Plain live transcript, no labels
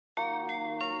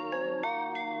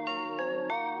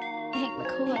Hank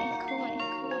McCoy.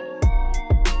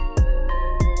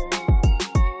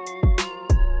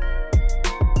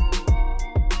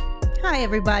 Hi,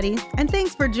 everybody, and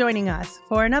thanks for joining us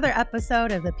for another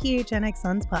episode of the PHNX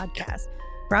Suns podcast,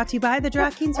 brought to you by the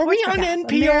DraftKings Are we Sportsbook on app,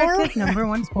 NPR? America's number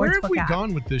one Where have sportsbook we app.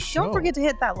 gone with this show? Don't forget to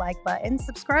hit that like button,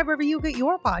 subscribe wherever you get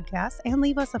your podcasts, and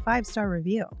leave us a 5-star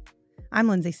review. I'm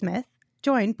Lindsay Smith,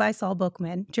 joined by Saul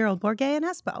Bookman, Gerald Bourget, and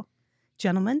Espo.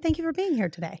 Gentlemen, thank you for being here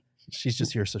today. She's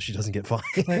just here so she doesn't get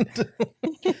fined.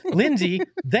 Lindsay,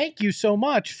 thank you so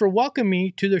much for welcoming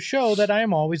me to the show that I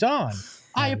am always on.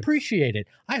 I appreciate it.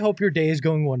 I hope your day is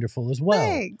going wonderful as well.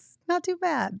 Thanks. Not too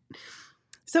bad.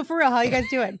 So for real, how you guys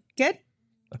doing? Good?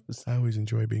 I always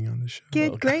enjoy being on the show.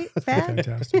 Good, great, bad?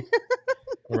 Fantastic.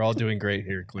 We're all doing great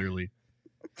here, clearly.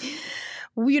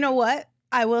 Well, you know what?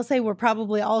 I will say we're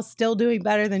probably all still doing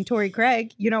better than Torrey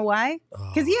Craig. You know why?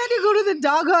 Because he had to go to the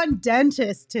doggone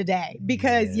dentist today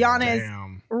because Giannis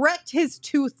Damn. wrecked his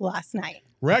tooth last night.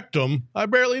 Wrecked him. I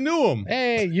barely knew him.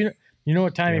 Hey, you know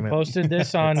what time Damn he it. posted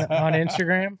this on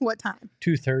Instagram? What time?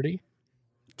 2:30.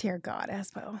 Dear God,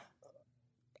 Espo.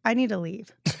 I need to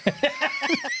leave.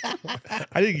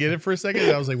 I didn't get it for a second.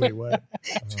 I was like, wait, what?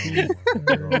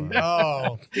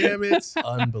 Oh, damn it.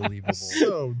 Unbelievable.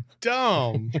 So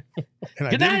dumb. And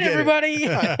Good night, everybody.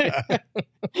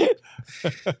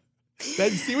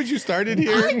 See what you started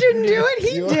here? I didn't do it.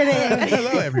 He did it.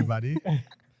 Hello, everybody.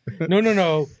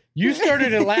 No. You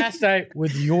started it last night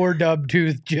with your dub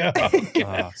tooth joke. I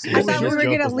thought we were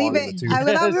going to leave it. I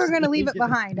thought we were going to leave it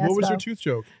behind. What was Espo. your tooth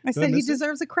joke? I said he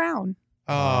deserves a crown.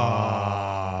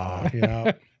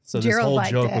 Yeah. So this Gerald whole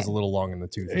liked joke it. was a little long in the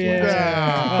tooth. is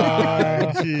Yeah. what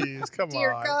I'm saying. Jeez, come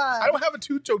Dear on. God. I don't have a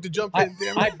tooth joke to jump in,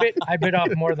 damn it. I bit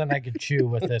off more than I could chew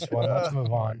with this one. Let's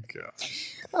move on.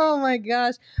 Oh my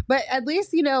gosh. But at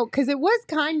least, because it was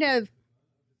kind of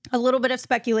a little bit of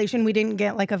speculation. We didn't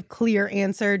get like a clear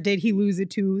answer. Did he lose a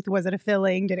tooth? Was it a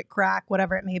filling? Did it crack?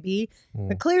 Whatever it may be.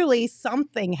 But clearly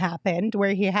something happened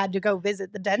where he had to go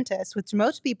visit the dentist, which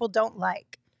most people don't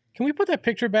like. Can we put that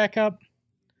picture back up?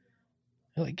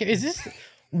 Like, is this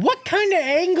what kind of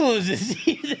angle is this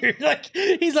either? Like,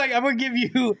 he's like, I'm gonna give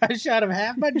you a shot of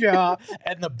half my jaw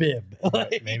and the bib.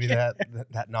 Like, Maybe that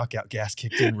knockout gas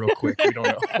kicked in real quick. We don't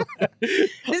know.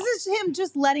 This is him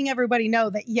just letting everybody know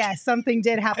that, yes, something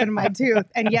did happen to my tooth.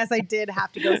 And yes, I did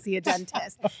have to go see a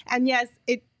dentist. And yes,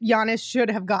 Giannis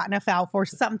should have gotten a foul for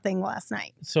something last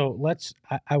night. So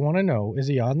I want to know, is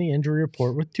he on the injury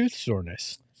report with tooth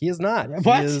soreness? He is not.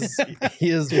 What? He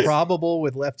is probable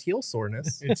with left heel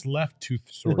soreness. It's left tooth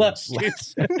soreness.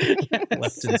 Left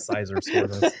incisor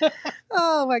soreness.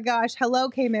 Oh my gosh. Hello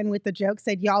came in with the joke,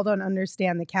 said, y'all don't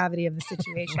understand the cavity of the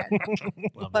situation.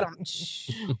 But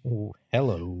Oh,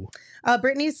 hello.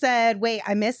 Brittany said, wait,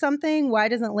 I missed something. Why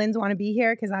doesn't Linz want to be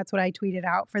here? Because that's what I tweeted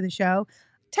out for the show.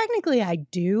 Technically, I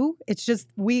do. It's just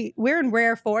we're in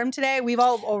rare form today. We've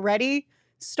all already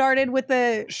started with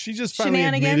the She just finally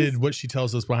shenanigans. admitted what she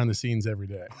tells us behind the scenes every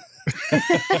day.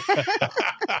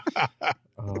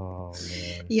 Oh,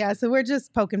 man. Yeah, so we're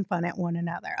just poking fun at one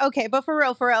another. Okay, but for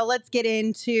real, let's get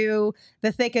into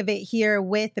the thick of it here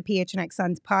with the PHNX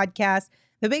Suns podcast.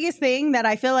 The biggest thing that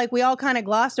I feel like we all kind of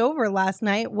glossed over last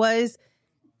night was,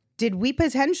 did we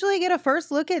potentially get a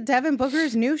first look at Devin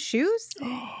Booker's new shoes?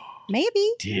 Maybe.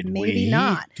 Did Maybe we?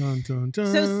 not. Dun, dun, dun.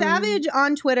 So Savage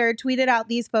on Twitter tweeted out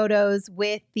these photos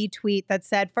with the tweet that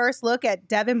said, first look at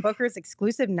Devin Booker's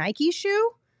exclusive Nike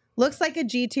shoe. Looks like a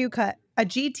GT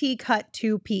cut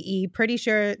 2 PE. Pretty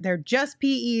sure they're just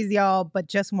PEs, y'all, but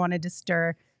just wanted to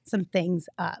stir some things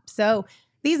up. So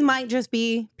these might just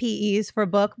be PEs for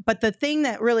Book, but the thing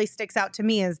that really sticks out to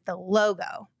me is the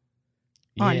logo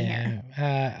on here.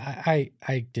 I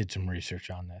did some research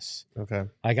on this. Okay.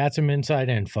 I got some inside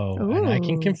info, and I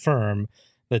can Ooh. confirm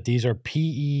that these are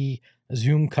PE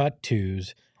Zoom Cut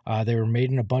 2s. They were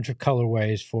made in a bunch of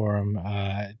colorways for him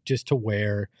just to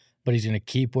wear, but he's going to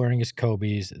keep wearing his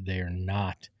Kobe's. They are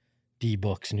not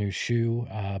D-Book's new shoe,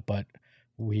 but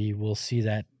we will see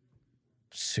that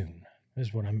soon.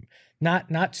 Is what I'm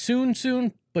not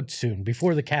soon, but soon,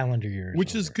 before the calendar year.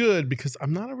 Which is over. good because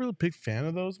I'm not a real big fan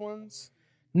of those ones.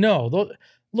 No, look,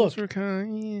 Those were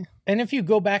kind of, and if you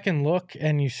go back and look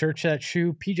and you search that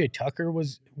shoe, PJ Tucker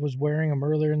was wearing them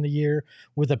earlier in the year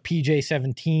with a PJ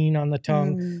 17 on the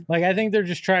tongue. Like, I think they're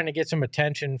just trying to get some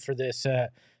attention for this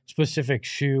specific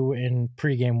shoe in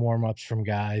pregame warmups from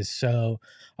guys. So,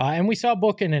 and we saw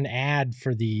Book in an ad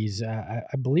for these. I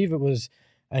believe it was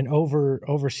an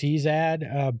overseas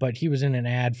ad, but he was in an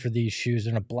ad for these shoes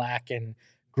in a black and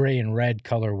gray and red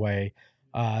colorway.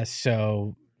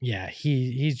 So yeah,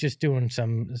 he's just doing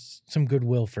some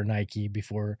goodwill for Nike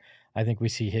before I think we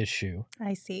see his shoe.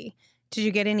 I see. Did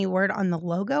you get any word on the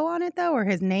logo on it though, or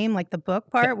his name, like the book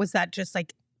part? Was that just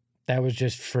like That was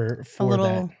just for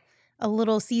a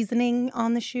little seasoning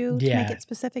on the shoe to make it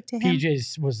specific to him?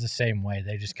 PJ's was the same way.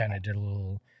 They just kind of did a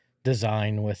little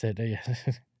design with it.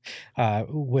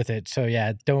 So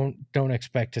yeah, don't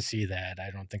expect to see that.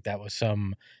 I don't think that was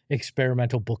some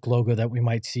experimental book logo that we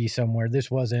might see somewhere. This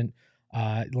wasn't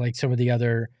like some of the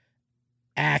other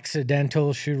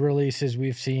accidental shoe releases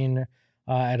we've seen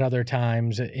at other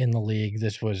times in the league.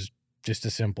 This was just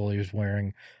a simple, he was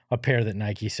wearing a pair that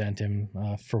Nike sent him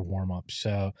for warm-ups.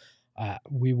 So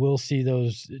we will see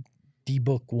those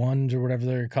D-Book ones or whatever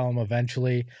they're calling them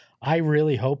eventually. I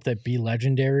really hope that Be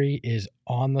Legendary is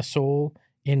on the sole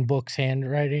in Book's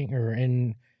handwriting, or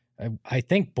in, I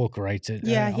think Book writes it.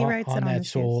 Yeah, he writes it on that the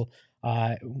sole.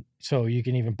 So you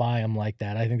can even buy them like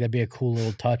that. I think that'd be a cool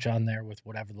little touch on there with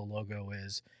whatever the logo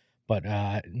is. But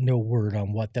no word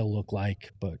on what they'll look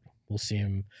like, but we'll see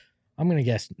them. I'm going to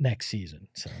guess next season.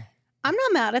 So I'm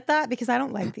not mad at that because I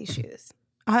don't like these shoes.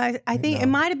 I think it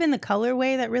might have been the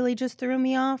colorway that really just threw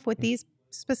me off with these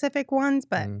specific ones,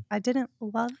 but I didn't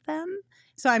love them.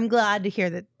 So I'm glad to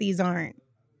hear that these aren't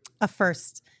a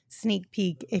first sneak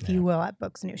peek, if you will, at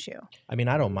Book's new shoe. I mean,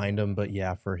 I don't mind him, but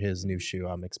yeah, for his new shoe,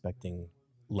 I'm expecting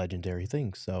legendary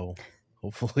things. So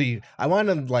hopefully, I want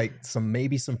him like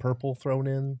maybe some purple thrown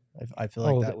in. I feel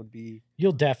like that would be.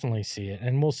 You'll definitely see it,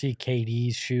 and we'll see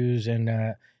KD's shoes in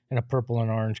a purple and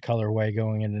orange colorway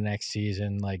going into next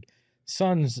season. Like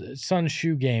Sun's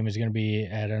shoe game is going to be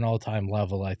at an all-time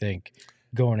level, I think,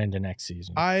 going into next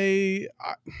season. I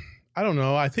don't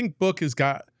know. I think Book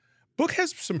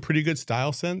has some pretty good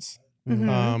style sense.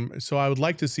 Mm-hmm. So I would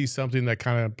like to see something that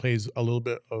kind of plays a little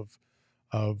bit of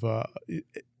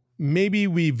maybe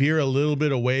we veer a little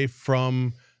bit away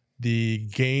from the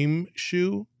game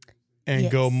shoe and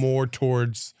go more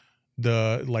towards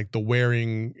the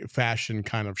wearing fashion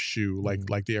kind of shoe,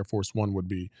 like the Air Force One would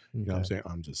be. You know what I'm saying?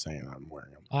 I'm just saying I'm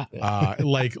wearing them.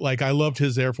 Like I loved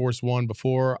his Air Force One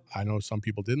before. I know some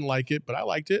people didn't like it, but I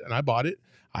liked it and I bought it.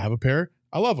 I have a pair.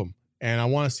 I love them. And I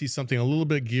want to see something a little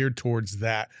bit geared towards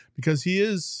that because he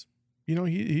is,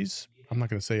 he's, I'm not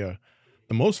going to say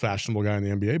the most fashionable guy in the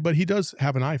NBA, but he does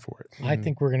have an eye for it. I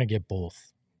think we're going to get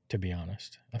both, to be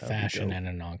honest, a fashion and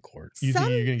a non-court. You think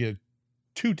you're going to get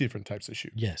two different types of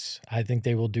shoes? Yes. I think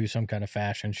they will do some kind of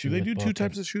fashion shoe. Do they do two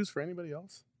types of shoes for anybody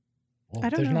else?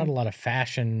 Well, there's not a lot of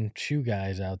fashion shoe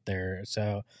guys out there.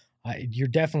 So you're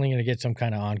definitely going to get some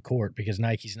kind of on court because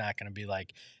Nike's not going to be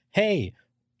like, hey,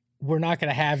 we're not going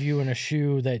to have you in a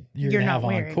shoe that you're going to have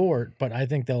on court, but I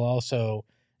think they'll also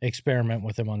experiment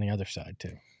with them on the other side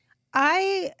too.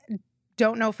 I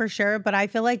don't know for sure, but I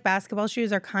feel like basketball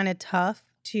shoes are kind of tough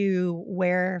to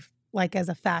wear like as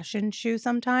a fashion shoe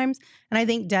sometimes. And I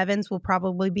think Devin's will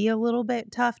probably be a little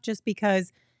bit tough just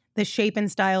because the shape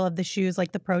and style of the shoes,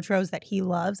 like the Protros that he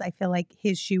loves, I feel like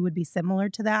his shoe would be similar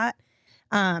to that.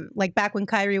 Like back when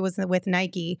Kyrie was with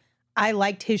Nike, I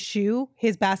liked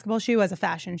his basketball shoe as a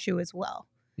fashion shoe as well.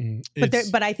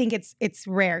 But I think it's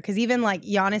rare because even like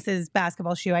Giannis's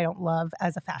basketball shoe, I don't love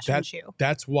as a fashion shoe.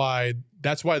 That's why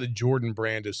the Jordan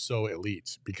brand is so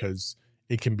elite because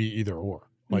it can be either or.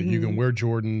 Like you can wear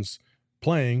Jordans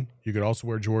playing, you could also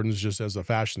wear Jordans just as a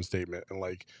fashion statement,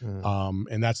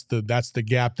 and that's the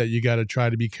gap that you got to try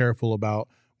to be careful about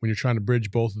when you're trying to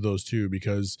bridge both of those two.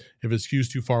 Because if it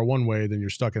skews too far one way, then you're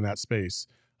stuck in that space.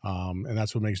 And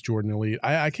that's what makes Jordan elite.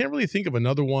 I can't really think of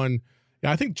another one.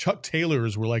 I think Chuck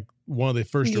Taylors were like one of the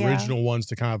first original ones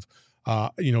to kind of,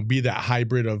 be that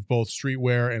hybrid of both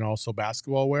streetwear and also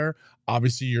basketball wear.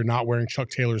 Obviously, you're not wearing Chuck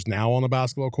Taylors now on the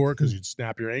basketball court because you'd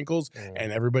snap your ankles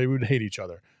and everybody would hate each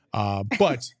other.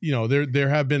 But there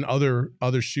have been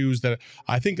other shoes that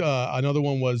I think another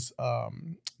one was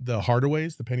the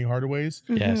Hardaways, the Penny Hardaways.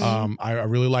 Yes. I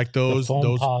really like those.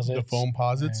 The foam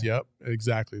posits. Yeah. Yep,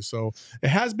 exactly. So it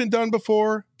has been done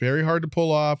before. Very hard to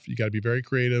pull off. You got to be very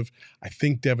creative. I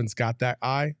think Devin's got that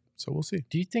eye. So we'll see.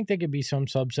 Do you think there could be some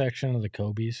subsection of the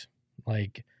Kobe's,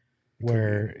 like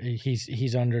where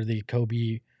he's under the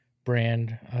Kobe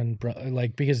brand,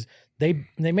 like because they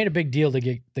made a big deal to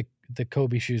get the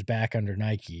Kobe shoes back under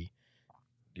Nike.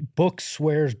 Book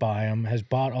swears by them, has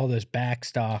bought all this back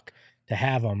stock to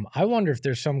have them. I wonder if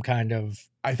there's some kind of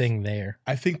thing there.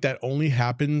 I think that only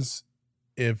happens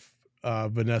if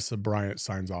Vanessa Bryant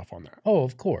signs off on that. Oh,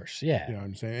 of course, yeah. You know what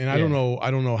I'm saying? And I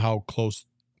don't know how close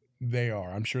they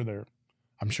are. I'm sure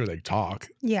they talk.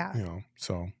 Yeah.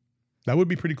 So that would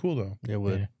be pretty cool though. It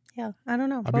would. Yeah, I don't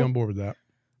know. I'd be on board with that.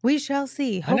 We shall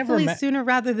see. Hopefully sooner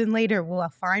rather than later, we'll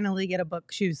finally get a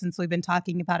Book shoe since we've been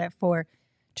talking about it for,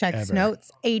 checks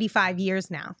notes, 85 years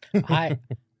now.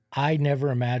 I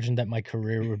never imagined that my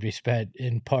career would be spent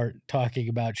in part talking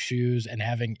about shoes and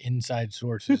having inside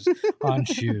sources on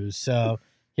shoes. So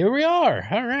here we are.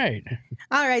 All right.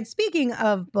 All right. Speaking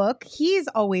of Book, he's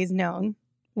always known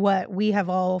what we have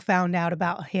all found out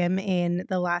about him in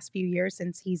the last few years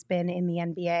since he's been in the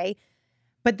NBA.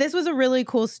 But this was a really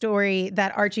cool story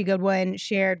that Archie Goodwin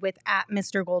shared with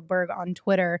 @Mr. Goldberg on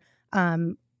Twitter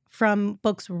from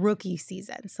Book's rookie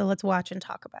season. So let's watch and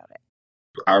talk about it.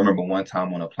 I remember one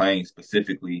time on a plane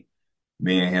specifically,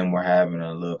 me and him were having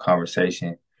a little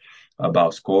conversation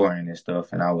about scoring and stuff.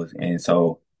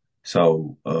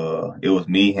 So it was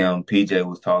me, him, PJ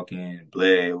was talking,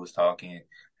 Bled was talking.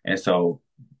 And so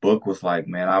Book was like,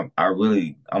 man, I'm a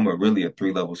really a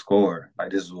 3-level scorer.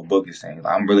 Like, this is what Book is saying.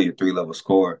 Like, I'm really a 3-level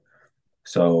scorer.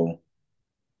 So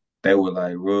they were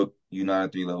like, Rook, you're not a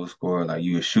 3-level scorer. Like,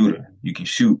 you a shooter. You can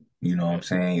shoot. You know what I'm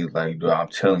saying? He was like, dude, I'm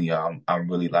telling you, I'm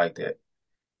really like that.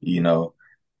 You know?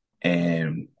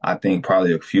 And I think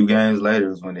probably a few games later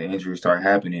is when the injuries started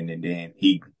happening, and then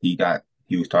he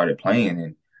started playing,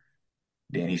 and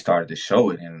then he started to show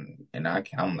it, and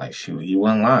I'm like, shoot, he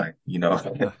wasn't lying, you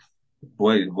know.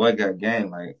 boy got game.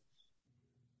 Like,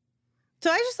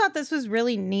 so I just thought this was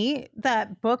really neat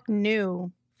that Book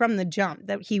knew from the jump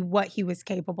that what he was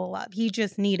capable of. He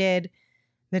just needed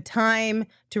the time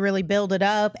to really build it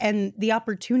up and the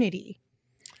opportunity.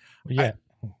 Yeah.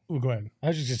 Go ahead. I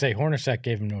was just gonna say Hornacek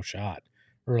gave him no shot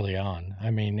early on.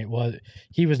 I mean,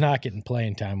 he was not getting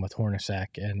playing time with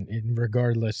Hornacek, and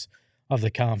regardless of the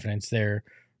confidence there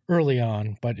early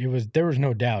on, but there was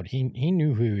no doubt he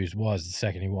knew who he was the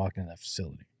second he walked into that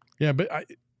facility. Yeah, but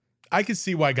I could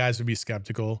see why guys would be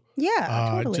skeptical.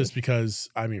 Yeah, totally. Just because,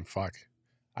 I mean, fuck.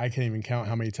 I can't even count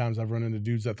how many times I've run into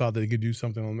dudes that thought they could do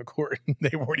something on the court and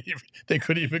they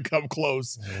couldn't even come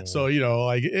close. So, you know,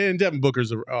 like, and Devin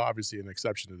Booker's obviously an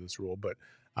exception to this rule, but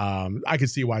I could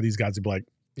see why these guys would be like,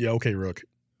 yeah, okay, Rook,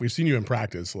 we've seen you in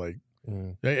practice. Like,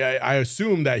 I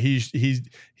assume that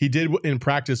he did in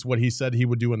practice what he said he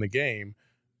would do in the game,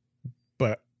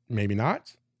 but maybe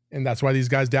not. And that's why these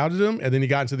guys doubted him. And then he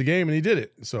got into the game and he did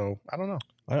it. So I don't know.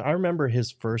 I remember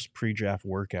his first pre-draft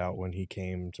workout when he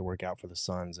came to work out for the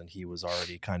Suns, and he was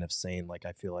already kind of saying, like,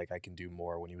 I feel like I can do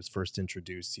more. When he was first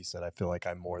introduced, he said, I feel like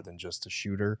I'm more than just a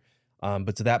shooter.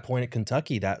 But to that point at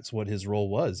Kentucky, that's what his role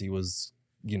was. He was,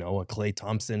 you know, a Klay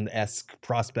Thompson-esque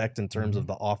prospect in terms of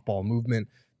the off-ball movement,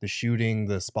 the shooting,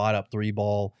 the spot-up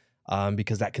 3-ball,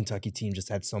 because that Kentucky team just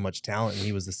had so much talent, and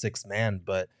he was the sixth man.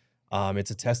 But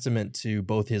it's a testament to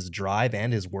both his drive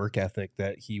and his work ethic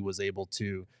that he was able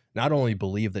to not only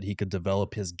believe that he could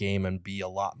develop his game and be a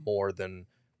lot more than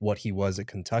what he was at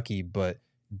Kentucky, but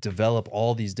develop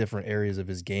all these different areas of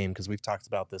his game. Because we've talked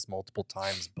about this multiple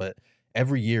times, but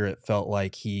every year it felt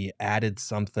like he added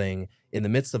something. In the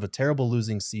midst of a terrible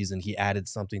losing season, he added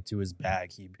something to his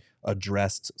bag. He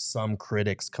addressed some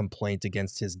critics' complaint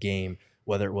against his game,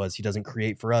 whether it was he doesn't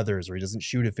create for others, or he doesn't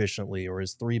shoot efficiently, or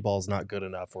his 3-ball's not good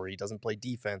enough, or he doesn't play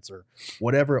defense, or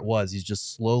whatever it was. He's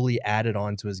just slowly added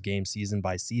on to his game season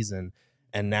by season.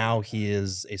 And now he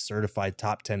is a certified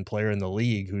top 10 player in the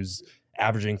league who's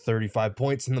averaging 35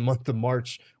 points in the month of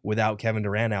March without Kevin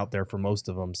Durant out there for most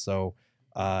of them. So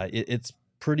it's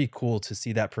pretty cool to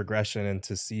see that progression and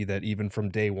to see that even from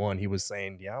day one, he was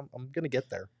saying, yeah, I'm going to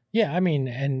get there. Yeah. I mean,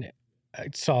 and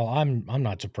Saul, I'm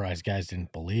not surprised guys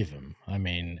didn't believe him. I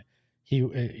mean, he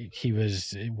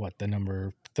was the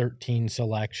number 13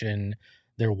 selection.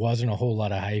 There wasn't a whole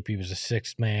lot of hype. He was a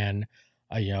sixth man,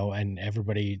 you know, and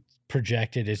everybody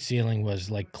projected his ceiling was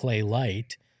like Klay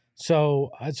light.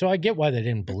 So I get why they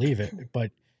didn't believe it,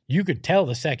 but you could tell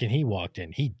the second he walked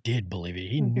in, he did believe it.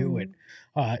 He knew it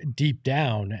deep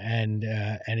down, and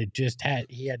it just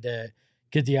he had to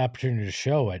get the opportunity to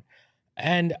show it.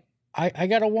 And I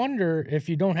got to wonder, if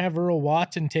you don't have Earl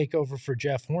Watson take over for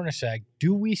Jeff Hornacek,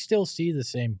 do we still see the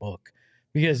same Book?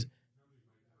 Because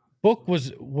Book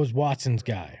was Watson's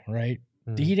guy, right?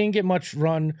 He didn't get much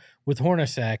run with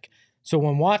Hornacek. So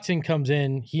when Watson comes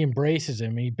in, he embraces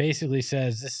him. He basically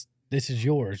says, this is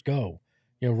yours. Go.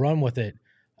 You know, run with it,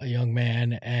 a young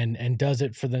man, and does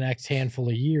it for the next handful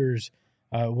of years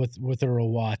with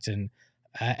Earl Watson.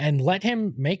 And let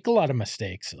him make a lot of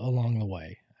mistakes along the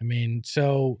way. I mean,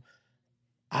 so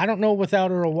I don't know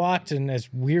without Earl Watson,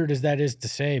 as weird as that is to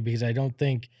say, because I don't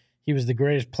think he was the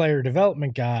greatest player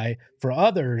development guy for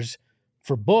others.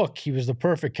 For Book, he was the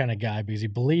perfect kind of guy because he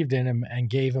believed in him and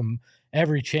gave him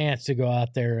every chance to go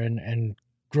out there and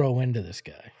grow into this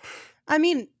guy. I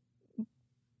mean,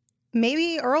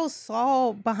 maybe Earl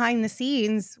saw behind the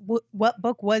scenes what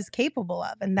Book was capable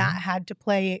of, and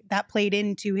that played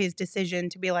into his decision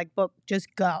to be like, Book,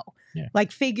 just go. Yeah.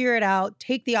 Like, figure it out,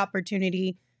 take the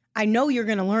opportunity. I know you're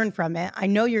going to learn from it. I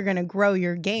know you're going to grow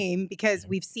your game because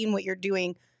we've seen what you're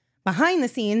doing behind the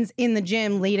scenes in the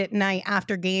gym late at night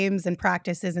after games and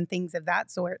practices and things of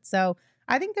that sort. So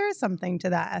I think there is something to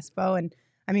that, Espo. And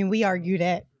I mean, we argued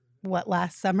it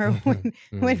last summer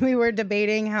when we were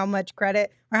debating how much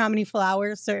credit or how many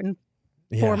flowers certain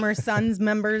former Suns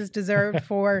members deserved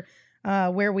for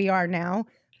where we are now.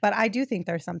 But I do think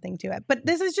there's something to it. But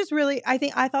this is just really,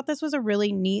 I thought this was a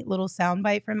really neat little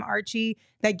soundbite from Archie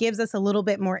that gives us a little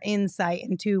bit more insight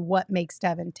into what makes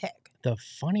Devin tick. The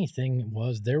funny thing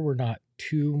was there were not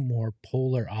two more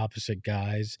polar opposite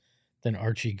guys than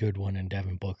Archie Goodwin and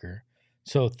Devin Booker.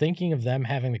 So thinking of them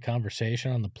having the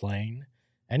conversation on the plane,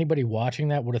 anybody watching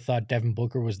that would have thought Devin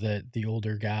Booker was the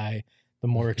older guy, the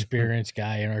more experienced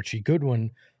guy, and Archie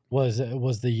Goodwin was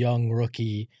the young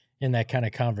rookie in that kind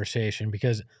of conversation,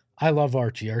 because I love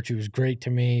Archie. Archie was great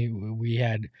to me. We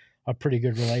had a pretty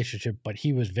good relationship, but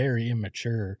he was very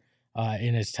immature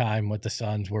in his time with the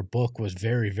Suns, where Book was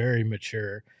very, very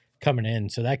mature coming in.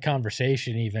 So that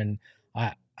conversation, even,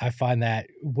 I find that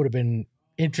would have been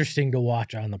interesting to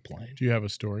watch on the plane. Do you have a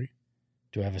story?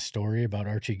 Do I have a story about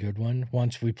Archie Goodwin?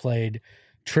 Once we played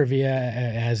trivia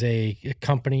as a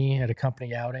company at a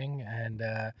company outing, and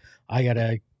I got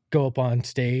to go up on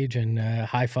stage and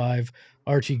high five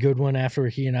Archie Goodwin after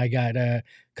he and I got a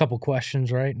couple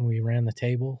questions right, and we ran the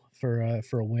table for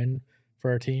a win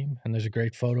for our team. And there's a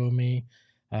great photo of me.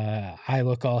 I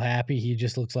look all happy. He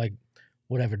just looks like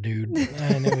whatever, dude.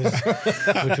 And it was,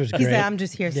 which was great. He said, "I'm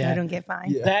just here so I don't get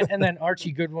fined." Yeah. That, and then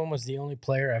Archie Goodwin was the only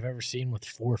player I've ever seen with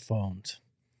 4 phones.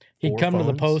 He'd come to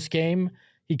the post game.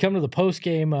 He'd come to the post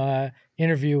game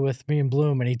interview with me and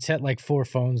Bloom, and he'd set like 4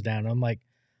 phones down. I'm like,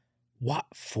 what?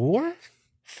 4?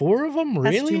 4 of them?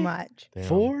 Really? That's too much. Damn.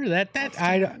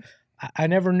 4? I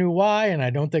never knew why, and I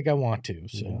don't think I want to.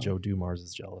 So Even Joe Dumars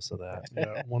is jealous of that.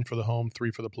 Yeah, 1 for the home, 3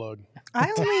 for the plug.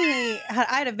 I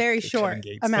had a very short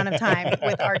amount of time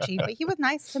with Archie, but he was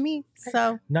nice to me.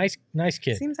 So nice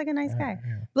kid. Seems like a nice guy.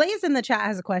 Yeah. Blaze in the chat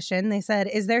has a question. They said,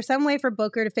 "Is there some way for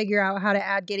Booker to figure out how to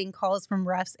add getting calls from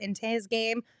refs into his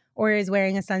game, or is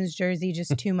wearing a Suns jersey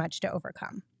just too much to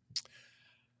overcome?"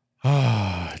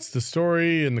 It's the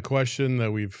story and the question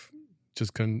that we've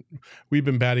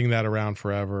been batting that around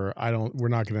forever. We're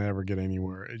not going to ever get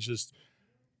anywhere. It's just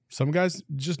some guys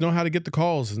just know how to get the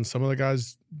calls, and some of the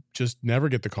guys just never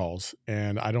get the calls.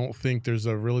 And I don't think there's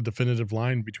a really definitive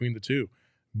line between the two.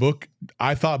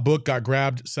 I thought Book got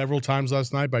grabbed several times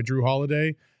last night by Drew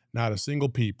Holiday. Not a single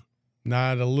peep,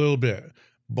 not a little bit.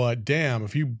 But damn,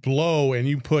 if you blow and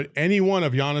you put any one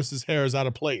of Giannis's hairs out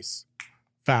of place,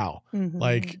 foul. Mm-hmm.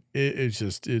 Like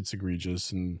it's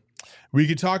egregious, and we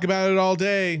could talk about it all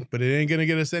day, but it ain't gonna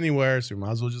get us anywhere. So we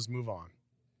might as well just move on.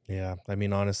 Yeah, I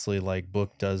mean, honestly, like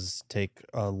Book does take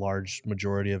a large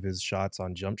majority of his shots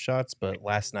on jump shots, but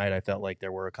last night I felt like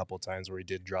there were a couple of times where he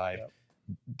did drive,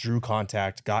 drew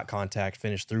contact, got contact,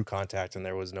 finished through contact, and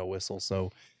there was no whistle. So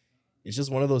it's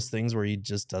just one of those things where he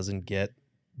just doesn't get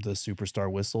the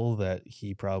superstar whistle that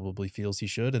he probably feels he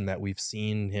should, and that we've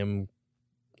seen him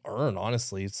earn.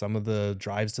 Honestly, some of the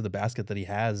drives to the basket that he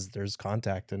has, there's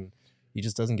contact, and he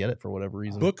just doesn't get it for whatever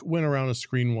reason. Book went around a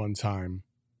screen one time,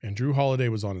 and Drew Holiday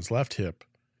was on his left hip.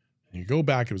 And you go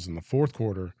back, it was in the 4th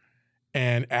quarter,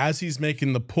 and as he's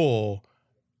making the pull,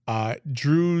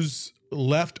 Drew's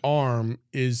left arm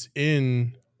is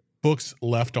in Book's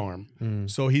left arm.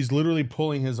 So he's literally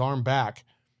pulling his arm back,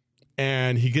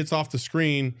 and he gets off the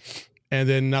screen, and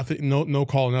then nothing, no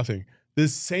call, nothing.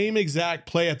 This same exact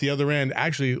play at the other end,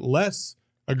 actually less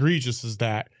egregious as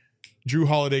that, Drew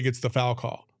Holiday gets the foul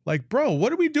call. Like, bro,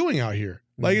 what are we doing out here?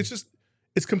 Like,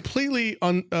 it's completely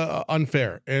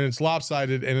unfair, and it's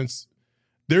lopsided, and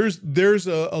there's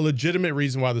a legitimate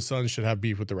reason why the Suns should have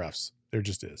beef with the refs. There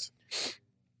just is.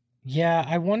 Yeah,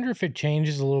 I wonder if it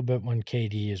changes a little bit when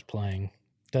KD is playing.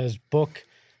 Does Book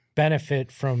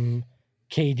benefit from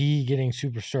KD getting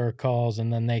superstar calls,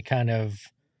 and then they kind of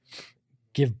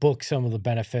give Book some of the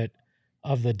benefit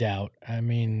of the doubt? I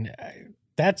mean,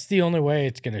 that's the only way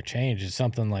it's going to change, is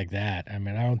something like that. I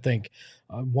mean, I don't think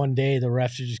one day the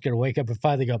refs are just going to wake up and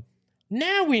finally go,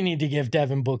 now we need to give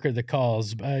Devin Booker the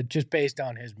calls just based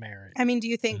on his merit. I mean, do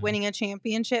you think winning a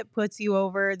championship puts you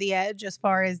over the edge as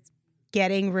far as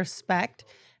getting respect?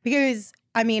 Because,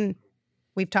 I mean,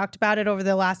 we've talked about it over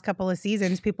the last couple of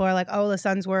seasons. People are like, oh, the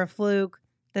Suns were a fluke.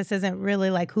 This isn't really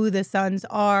like who the Suns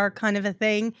are, kind of a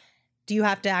thing. Do you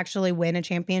have to actually win a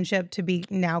championship to be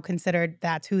now considered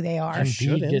that's who they are?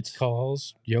 Embiid gets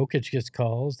calls. Jokic gets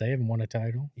calls. They haven't won a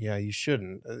title. Yeah, you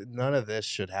shouldn't. None of this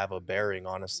should have a bearing,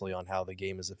 honestly, on how the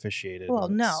game is officiated. Well,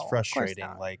 It's no, frustrating. of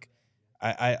course not. Like,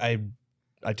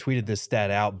 I tweeted this stat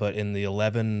out, but in the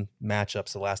 11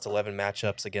 matchups, the last 11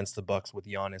 matchups against the Bucks with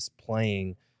Giannis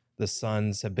playing, the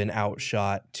Suns have been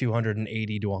outshot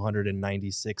 280 to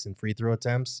 196 in free throw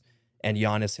attempts, and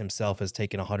Giannis himself has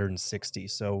taken 160.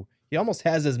 So he almost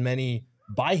has as many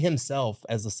by himself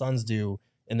as the Suns do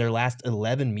in their last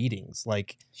 11 meetings.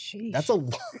 Like, Sheesh. that's a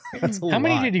lot. That's a How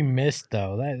many lot. did he miss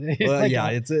though? Well, Like yeah,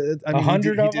 it's I mean,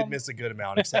 100 he of did them? miss a good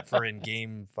amount, except for in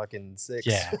game fucking 6.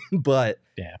 Yeah. But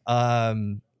Yeah.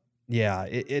 yeah,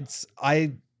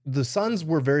 the Suns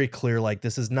were very clear. Like,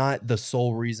 this is not the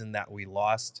sole reason that we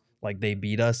lost. Like, they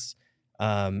beat us.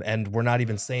 And we're not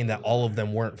even saying that all of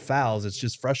them weren't fouls. It's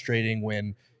just frustrating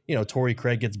when, Torrey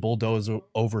Craig gets bulldozed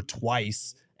over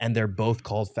twice and they're both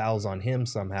called fouls on him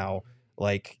somehow.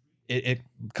 Like, it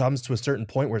comes to a certain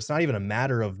point where it's not even a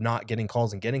matter of not getting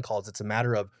calls and getting calls. It's a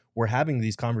matter of we're having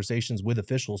these conversations with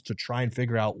officials to try and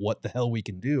figure out what the hell we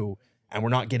can do. And we're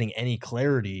not getting any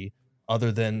clarity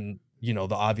other than, the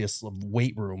obvious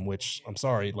weight room, which I'm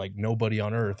sorry, like nobody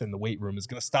on earth in the weight room is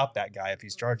going to stop that guy if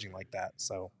he's charging like that.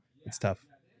 So it's tough.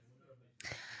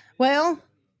 Well,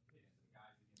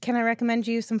 can I recommend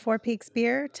you some Four Peaks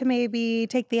beer to maybe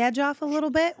take the edge off a little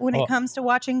bit when it comes to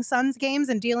watching Suns games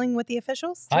and dealing with the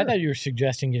officials? I thought you were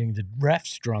suggesting getting the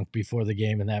refs drunk before the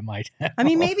game, and that might help. I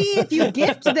mean, maybe if you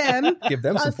gift them, Give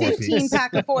them a some Four 15 Peaks.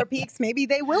 pack of Four Peaks, maybe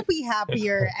they will be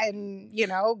happier and,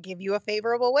 give you a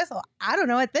favorable whistle. I don't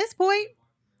know. At this point,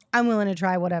 I'm willing to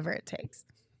try whatever it takes.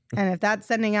 And if that's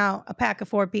sending out a pack of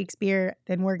Four Peaks beer,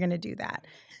 then we're going to do that.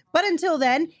 But until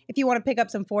then, if you want to pick up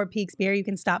some Four Peaks beer, you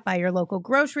can stop by your local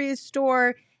grocery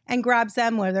store and grab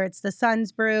some, whether it's the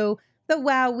Suns Brew, the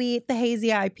Wow Wheat, the Hazy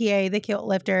IPA, the Kilt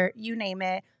Lifter, you name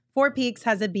it. Four Peaks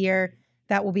has a beer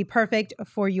that will be perfect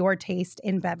for your taste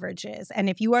in beverages. And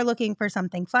if you are looking for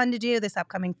something fun to do this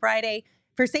upcoming Friday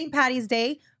for St. Patty's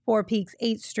Day, Four Peaks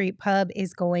 8th Street Pub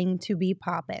is going to be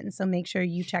poppin'. So make sure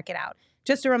you check it out.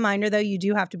 Just a reminder, though, you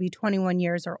do have to be 21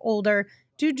 years or older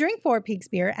to drink Four Peaks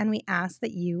beer, and we ask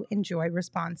that you enjoy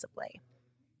responsibly.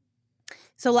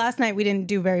 So last night we didn't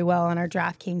do very well on our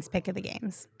DraftKings pick of the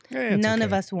games. None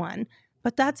of us won,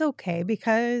 but that's okay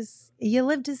because you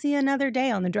live to see another day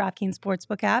on the DraftKings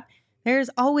Sportsbook app. There's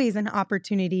always an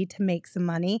opportunity to make some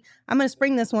money. I'm going to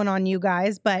spring this one on you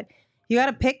guys, but you got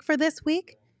a pick for this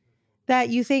week that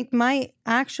you think might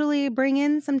actually bring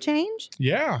in some change?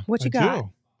 Yeah. What you got?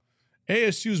 do.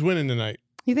 ASU's winning tonight.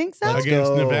 You think so? Let's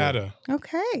Against go. Nevada.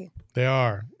 Okay. They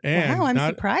are. And Wow, I'm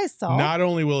surprised, Saul. not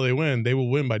only will they will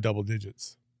win by double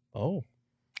digits. Oh,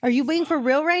 Are you being for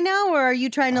real right now, or are you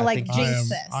trying to I like think jinx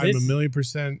this? I'm This-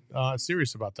 1,000,000%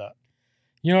 serious about that.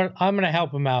 You know what? I'm going to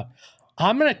help him out.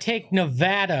 I'm going to take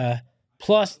Nevada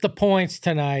plus the points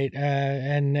tonight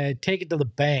and take it to the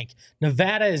bank.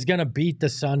 Nevada is going to beat the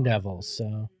Sun Devils.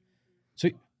 So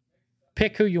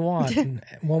pick who you want.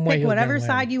 One way Pick whatever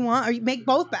side you want, or you make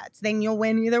both bets. Then you'll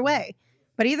win either way.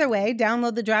 But either way,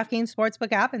 download the DraftKings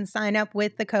Sportsbook app and sign up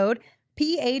with the code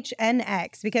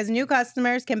PHNX because new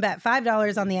customers can bet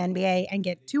 $5 on the NBA and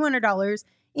get $200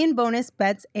 in bonus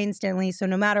bets instantly. So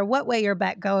no matter what way your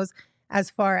bet goes, as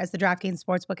far as the DraftKings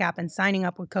Sportsbook app and signing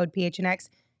up with code PHNX,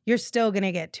 you're still going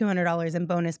to get $200 in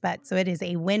bonus bets. So it is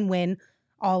a win-win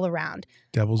all around.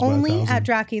 Devils Only by 1,000. at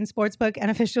DraftKings Sportsbook, an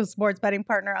official sports betting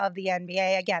partner of the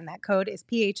NBA. Again, that code is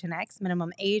PHNX.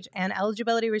 Minimum age and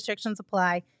eligibility restrictions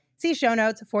apply. See show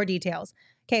notes for details.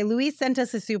 Okay, Luis sent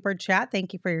us a super chat.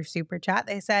 Thank you for your super chat.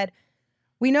 They said,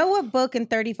 we know what Book and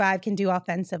 35 can do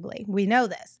offensively. We know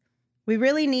this. We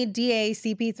really need DA,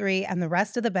 CP3, and the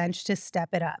rest of the bench to step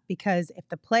it up because if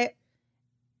the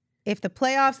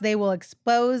playoffs, they will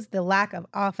expose the lack of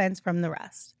offense from the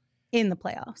rest in the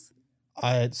playoffs.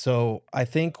 So I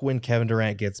think when Kevin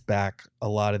Durant gets back, a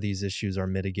lot of these issues are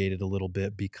mitigated a little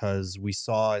bit because we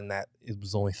saw in that it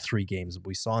was only 3 games.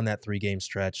 We saw in that 3-game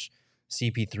stretch,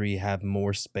 CP3 have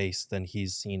more space than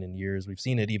he's seen in years. We've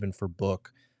seen it even for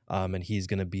Book, and he's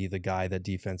going to be the guy that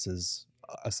defenses,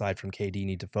 aside from KD,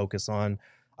 need to focus on.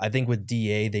 I think with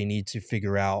DA, they need to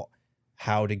figure out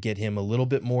how to get him a little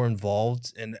bit more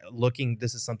involved. And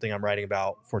this is something I'm writing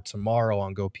about for tomorrow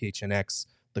on Go PHNX,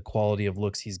 the quality of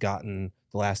looks he's gotten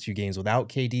the last few games without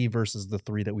KD versus the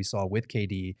 3 that we saw with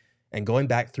KD. And going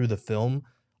back through the film,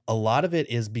 a lot of it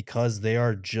is because they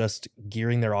are just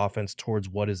gearing their offense towards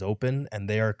what is open, and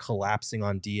they are collapsing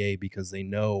on DA because they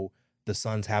know the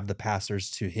Suns have the passers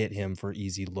to hit him for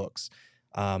easy looks.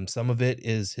 Some of it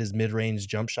is his mid-range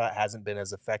jump shot hasn't been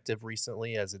as effective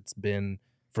recently as it's been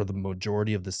for the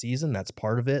majority of the season. That's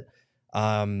part of it.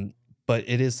 But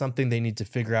it is something they need to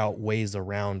figure out ways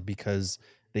around, because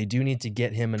they do need to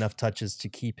get him enough touches to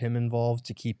keep him involved,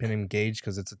 to keep him engaged,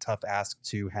 because it's a tough ask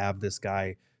to have this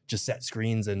guy just set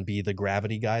screens and be the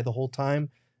gravity guy the whole time.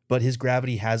 But his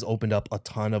gravity has opened up a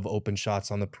ton of open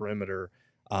shots on the perimeter.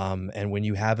 And when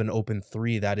you have an open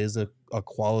three, that is a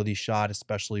quality shot,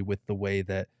 especially with the way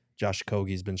that Josh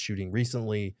Okogie's been shooting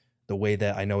recently, the way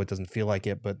that, I know it doesn't feel like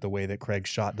it, but the way that Craig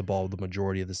shot the ball the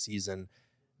majority of the season.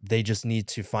 They just need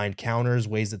to find counters,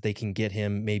 ways that they can get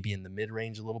him maybe in the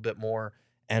mid-range a little bit more,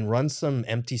 and run some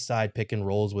empty side pick and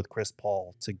rolls with Chris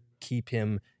Paul to keep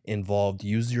him involved.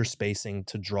 Use your spacing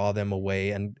to draw them away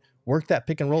and work that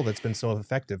pick and roll that's been so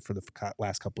effective for the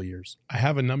last couple of years. I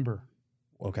have a number.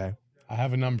 Okay. I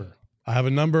have a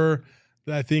number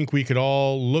that I think we could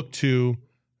all look to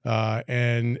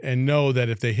and know that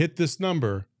if they hit this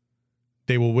number,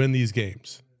 they will win these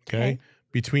games. Okay.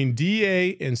 Between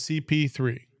DA and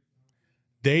CP3,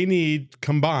 they need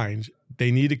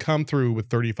to come through with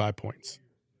 35 points.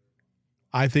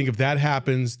 I think if that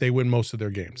happens, they win most of their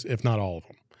games, if not all of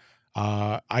them.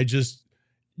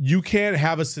 You can't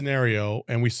have a scenario,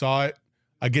 and we saw it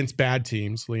against bad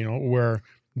teams, where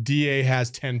DA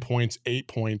has 10 points, 8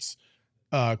 points.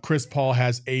 Chris Paul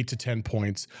has 8 to 10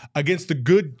 points. Against the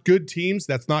good teams,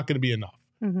 that's not going to be enough.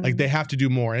 Mm-hmm. Like, they have to do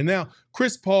more. And now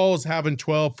Chris Paul is having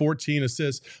 12, 14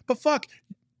 assists. But fuck,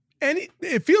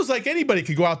 it feels like anybody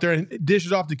could go out there and dish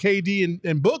it off to KD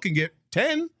and Book and get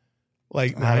 10.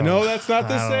 Like, I know that's not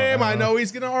the same. I know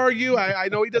he's going to argue. I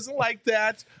know he doesn't like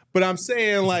that. But I'm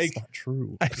saying, like, it's not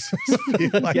true. I just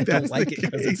feel like that's like the it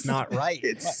because it's not right.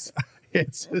 It just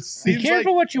seems be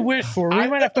careful what you wish for. We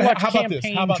might have to watch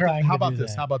campaign trying How to about do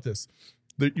this? that. How about this?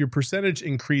 Your percentage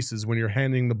increases when you're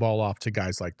handing the ball off to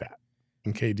guys like that,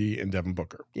 and KD and Devin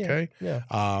Booker. Okay.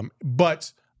 Yeah.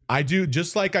 But I do,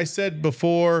 just like I said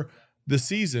before the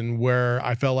season, where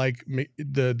I felt like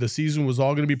the season was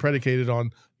all going to be predicated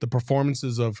on the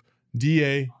performances of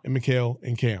DA and Mikal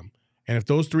and Cam. And if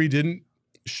those three didn't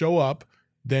show up,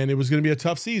 then it was going to be a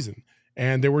tough season.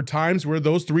 And there were times where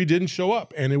those three didn't show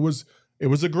up, and it was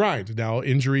a grind. Now,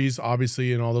 injuries,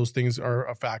 obviously, and all those things are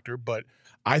a factor. But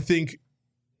I think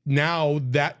now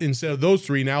that instead of those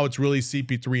three, now it's really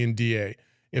CP3 and DA.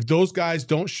 If those guys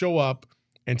don't show up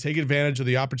and take advantage of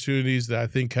the opportunities that I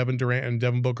think Kevin Durant and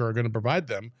Devin Booker are going to provide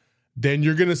them, then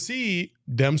you're going to see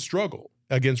them struggle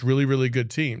against really, really good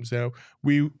teams.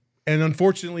 And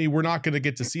unfortunately, we're not going to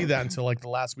get to see that until like the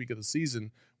last week of the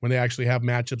season, when they actually have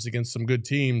matchups against some good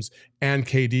teams and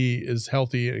KD is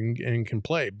healthy and can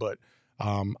play. But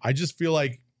I just feel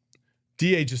like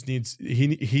DA just needs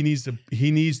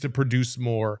to produce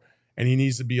more, and he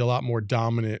needs to be a lot more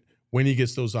dominant when he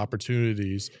gets those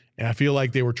opportunities. And I feel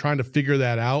like they were trying to figure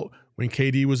that out when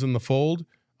KD was in the fold.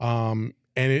 And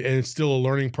it's still a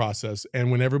learning process.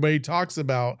 And when everybody talks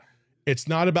about, it's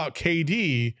not about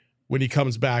KD when he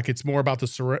comes back, it's more about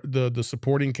the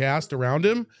supporting cast around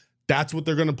him. That's what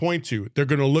they're going to point to. They're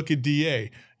going to look at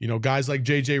DA. Guys like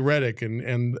JJ Redick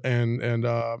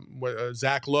and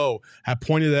Zach Lowe have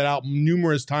pointed that out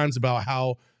numerous times about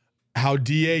how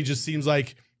DA just seems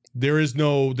like there's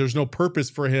no purpose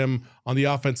for him on the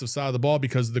offensive side of the ball,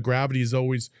 because the gravity is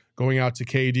always going out to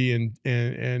KD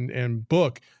and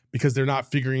Book, because they're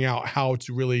not figuring out how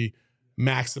to really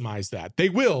maximize that. They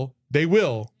will,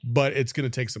 but it's going to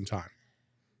take some time.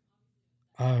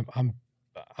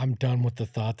 I'm done with the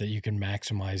thought that you can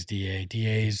maximize DA.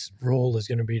 DA's role is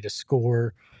going to be to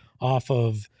score off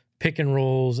of pick and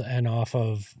rolls and off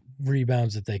of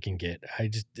rebounds that they can get.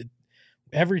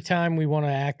 Every time we want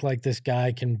to act like this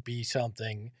guy can be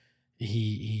something,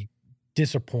 he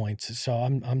disappoints. So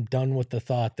I'm done with the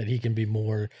thought that he can be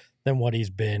more than what he's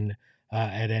been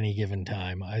at any given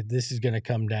time. This is going to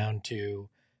come down to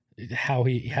how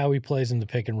he plays in the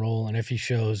pick and roll, and if he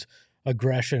shows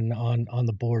aggression on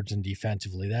the boards and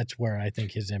defensively. That's where I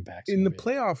think his impact in the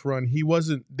playoff run.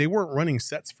 They weren't running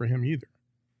sets for him either.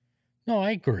 No,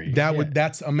 I agree.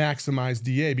 That's a maximized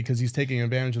DA, because he's taking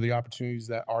advantage of the opportunities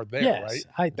that are there,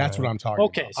 right? That's what I'm talking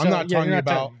about. So, I'm not talking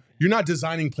about you're not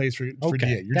designing plays for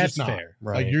DA. You're just not. Fair.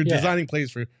 Right. Like, you're designing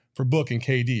plays for Book and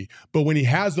KD. But when he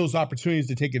has those opportunities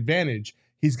to take advantage,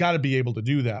 he's got to be able to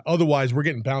do that. Otherwise, we're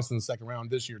getting bounced in the second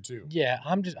round this year too. Yeah,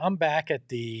 I'm back at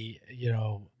the,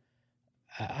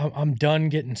 I'm done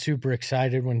getting super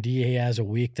excited when DA has a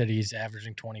week that he's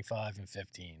averaging 25 and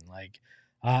 15. Like,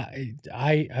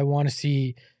 I want to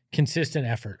see consistent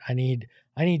effort. I need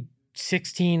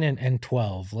 16 and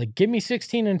 12. Like, give me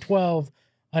 16 and 12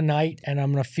 a night, and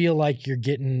I'm going to feel like you're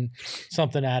getting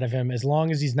something out of him as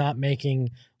long as he's not making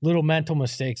little mental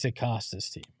mistakes that cost this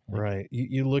team. Right.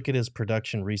 You look at his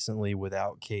production recently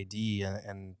without KD,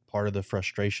 and part of the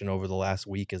frustration over the last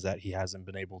week is that he hasn't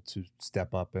been able to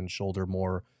step up and shoulder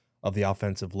more of the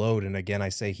offensive load. And again, I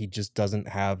say he just doesn't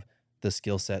have the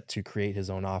skill set to create his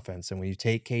own offense. And when you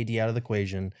take KD out of the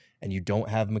equation and you don't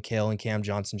have Mikal and Cam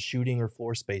Johnson shooting or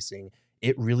floor spacing,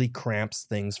 it really cramps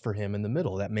things for him in the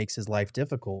middle. That makes his life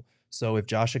difficult. So if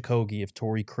Josh Okogie, if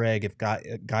Torrey Craig, if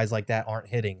guys like that aren't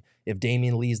hitting, if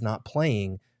Damian Lee's not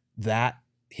playing, that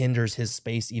hinders his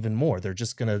space even more. They're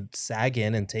just going to sag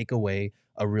in and take away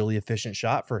a really efficient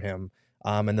shot for him.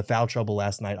 And the foul trouble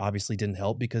last night obviously didn't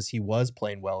help because he was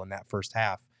playing well in that first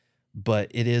half.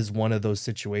 But it is one of those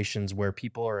situations where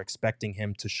people are expecting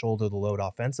him to shoulder the load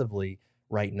offensively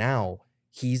right now.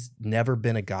 He's never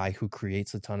been a guy who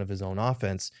creates a ton of his own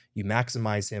offense. You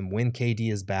maximize him when KD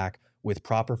is back with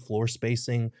proper floor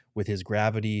spacing, with his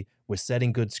gravity, with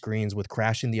setting good screens, with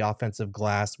crashing the offensive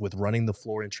glass, with running the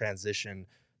floor in transition.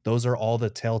 Those are all the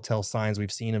telltale signs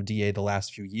we've seen of DA the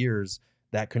last few years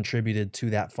that contributed to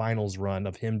that finals run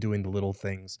of him doing the little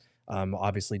things,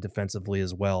 obviously defensively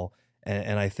as well.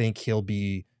 And I think he'll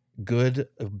be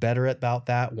better about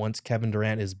that once Kevin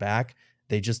Durant is back.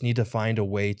 They just need to find a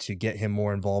way to get him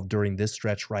more involved during this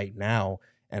stretch right now.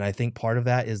 And I think part of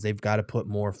that is they've got to put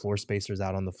more floor spacers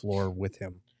out on the floor with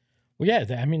him. Well, yeah,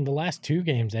 I mean, the last two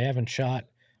games, they haven't shot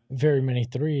very many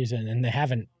threes, and they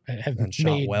haven't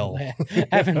shot well.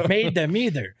 haven't made them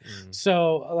either.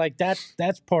 So, like, that's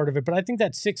part of it. But I think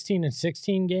that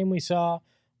 16-16 game we saw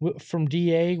from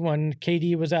DA when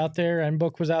KD was out there and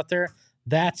Book was out there,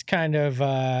 that's kind of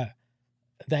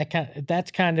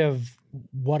that's kind of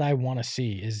what I want to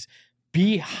see, is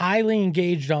be highly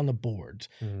engaged on the boards,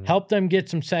 help them get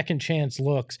some second chance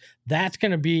looks. That's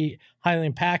going to be highly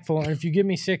impactful. And if you give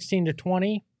me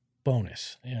 16-20,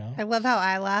 bonus. You know, I love how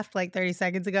I laughed like 30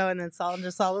 seconds ago and then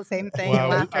just saw the same thing.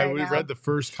 Well, and I laughed read the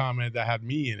first comment that had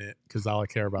me in it because all I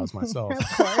care about is myself.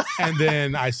 Of course. And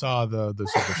then I saw the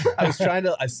super chat.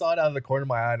 I saw it out of the corner of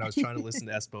my eye and I was trying to listen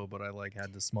to Espo, but I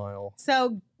had to smile.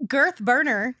 So Girth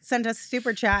Burner sent us a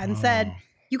super chat and said,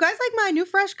 "You guys like my new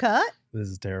fresh cut? This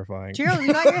is terrifying. Gerald,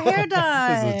 you got your hair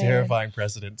done." This is a terrifying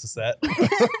precedent to set.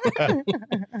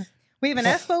 We have an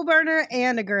Espo burner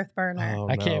and a Girth burner. Oh,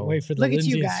 I can't wait for the Look at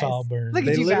you Lindsay and guys. Saul burn. Look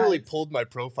at They you literally guys. pulled my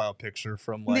profile picture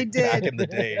from They did. back in the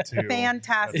day too.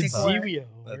 Fantastic It's work. Zevio.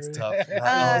 That's right? tough.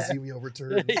 Zevio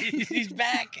returns. He's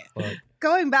back. But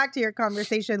Going back to your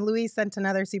conversation, Luis sent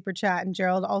another super chat, and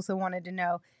Gerald also wanted to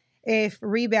know if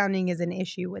rebounding is an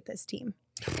issue with this team.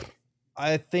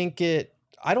 I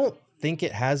don't think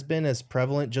it has been as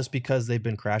prevalent just because they've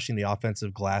been crashing the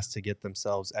offensive glass to get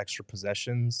themselves extra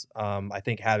possessions. I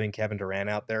think having Kevin Durant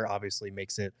out there obviously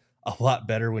makes it a lot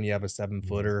better when you have a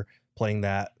 7-footer playing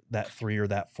that 3 or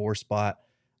that 4 spot.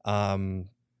 And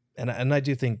I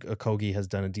do think Okogie has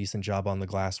done a decent job on the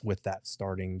glass with that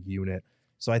starting unit.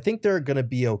 So I think they're going to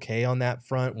be okay on that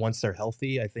front once they're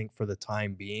healthy. I think for the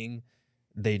time being,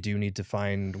 they do need to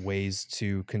find ways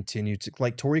to continue to,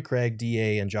 like Torrey Craig,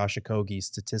 DA, and Josh Okogie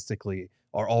statistically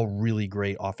are all really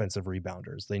great offensive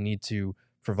rebounders. They need to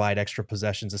provide extra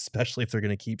possessions, especially if they're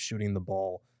going to keep shooting the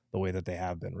ball the way that they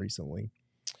have been recently.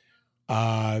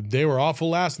 They were awful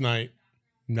last night.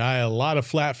 A lot of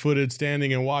flat-footed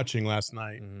standing and watching last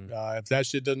night. If that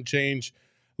shit doesn't change,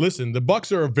 listen, the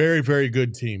Bucks are a very, very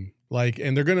good team.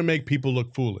 And they're going to make people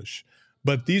look foolish.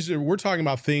 But we're talking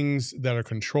about things that are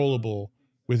controllable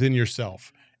within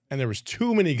yourself. And there was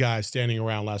too many guys standing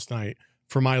around last night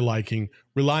for my liking,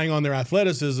 relying on their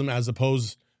athleticism as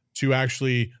opposed to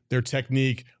actually their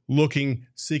technique,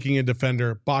 seeking a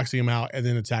defender, boxing him out, and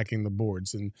then attacking the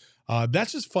boards. And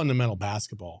that's just fundamental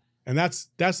basketball. And that's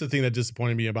the thing that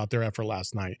disappointed me about their effort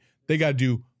last night. They got to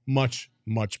do much,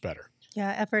 much better.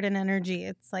 Yeah, effort and energy.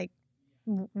 It's like,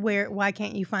 why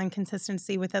can't you find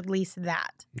consistency with at least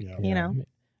that? Yeah. You know?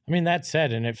 I mean, that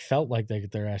said, and it felt like they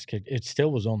get their ass kicked. It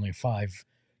still was only a 5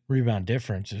 rebound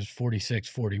difference. It was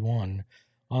 46-41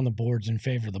 on the boards in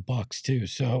favor of the Bucks too.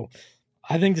 So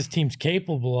I think this team's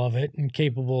capable of it and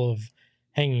capable of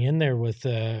hanging in there with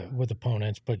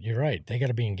opponents. But you're right, they got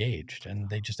to be engaged, and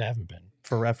they just haven't been.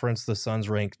 For reference, the Suns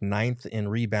ranked 9th in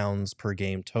rebounds per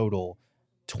game total,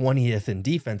 20th in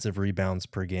defensive rebounds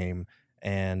per game,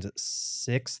 and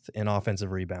 6th in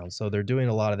offensive rebounds. So they're doing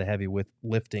a lot of the heavy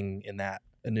lifting in that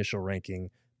initial ranking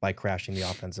by crashing the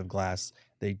offensive glass.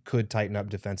 They could tighten up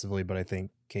defensively, but I think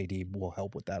KD will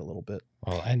help with that a little bit.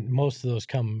 Well, and most of those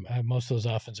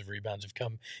offensive rebounds have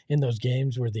come in those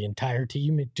games where the entire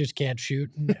team just can't shoot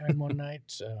in one night.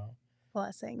 So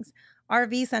Blessings.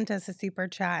 RV sent us a super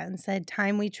chat and said,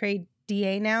 time we trade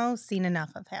DA now, seen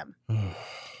enough of him. And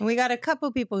we got a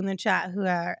couple people in the chat who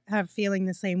are feeling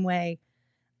the same way.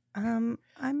 I'm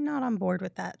not on board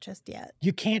with that just yet.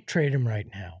 You can't trade him right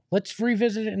now. Let's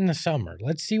revisit it in the summer.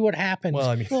 Let's see what happens. Well,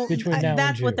 I mean, between now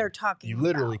that's and what June. they're talking you about.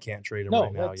 literally can't trade him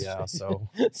right now. Yeah, so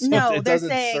No, it they're doesn't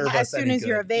saying serve as us soon any as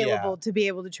you're good. Yeah. available to be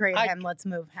able to trade him, let's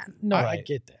move him. No, I Right.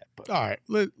 get that. But All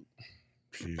right.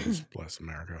 Jesus bless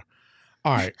America.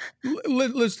 All right.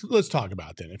 Let's talk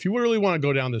about that. If you really want to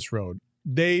go down this road,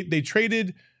 they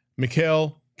traded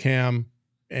Mikal, Cam,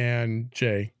 and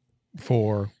Jay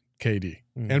for KD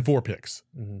and 4 picks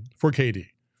for KD.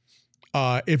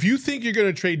 If you think you're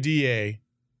going to trade DA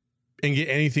and get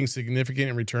anything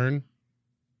significant in return,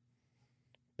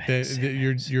 then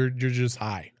you're just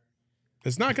high.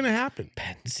 It's not going to happen.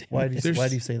 Why do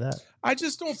you say that? I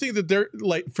just don't think that they're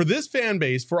like for this fan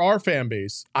base, for our fan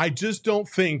base. I just don't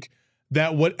think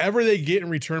that whatever they get in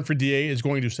return for DA is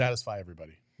going to satisfy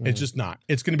everybody. It's just not.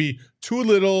 It's going to be too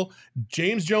little.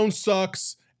 James Jones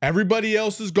sucks. Everybody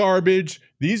else is garbage.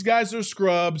 These guys are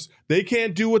scrubs. They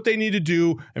can't do what they need to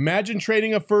do. Imagine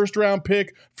trading a first-round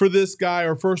pick for this guy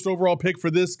or first overall pick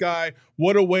for this guy.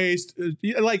 What a waste.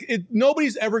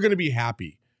 Nobody's ever going to be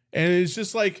happy. And it's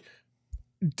just like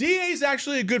DA is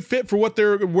actually a good fit for what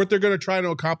they're going to try to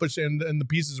accomplish and the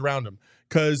pieces around him.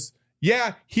 Because,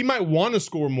 yeah, he might want to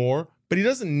score more, but he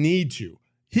doesn't need to.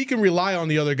 He can rely on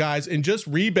the other guys and just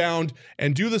rebound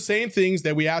and do the same things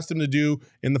that we asked him to do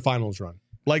in the finals run.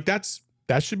 Like that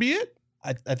should be it.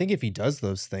 I think if he does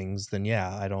those things, then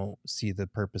yeah, I don't see the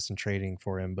purpose in trading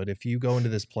for him. But if you go into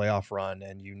this playoff run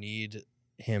and you need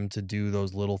him to do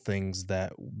those little things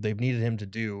that they've needed him to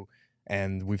do,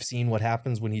 and we've seen what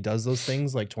happens when he does those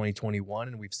things like 2021,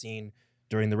 and we've seen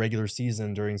during the regular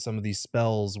season, during some of these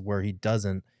spells where he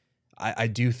doesn't, I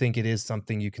do think it is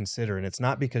something you consider. And it's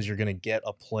not because you're going to get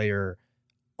a player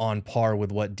on par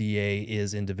with what DA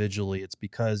is individually. It's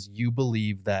because you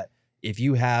believe that if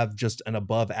you have just an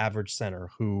above average center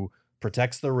who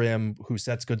protects the rim, who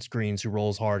sets good screens, who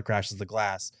rolls hard, crashes the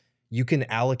glass, you can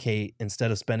allocate, instead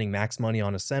of spending max money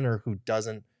on a center who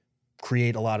doesn't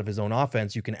create a lot of his own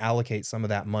offense, you can allocate some of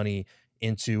that money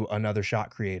into another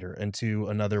shot creator, into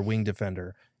another wing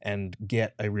defender, and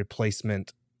get a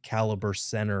replacement caliber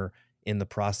center in the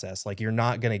process. Like, you're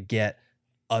not going to get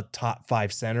a top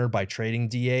 5 center by trading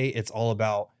DA. It's all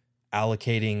about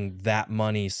allocating that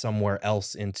money somewhere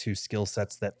else into skill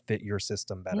sets that fit your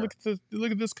system better.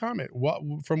 Look at this comment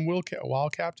from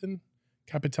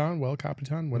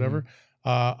Capitan, whatever.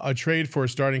 A trade for a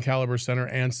starting caliber center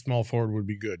and small forward would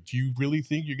be good. Do you really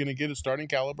think you're going to get a starting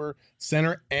caliber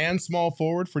center and small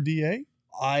forward for DA?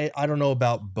 I don't know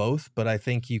about both, but I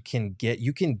think you can get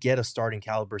a starting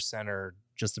caliber center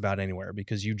just about anywhere,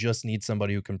 because you just need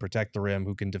somebody who can protect the rim,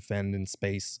 who can defend in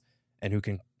space, and who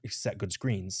can set good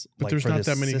screens. But there's not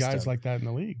that many guys like that in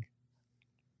the league.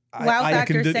 Wow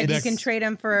Factor said you can trade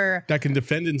him for... That can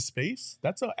defend in space?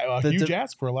 That's a huge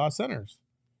ask for a lot of centers.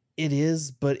 It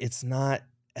is, but it's not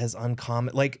as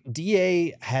uncommon. Like,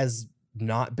 DA has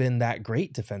not been that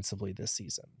great defensively this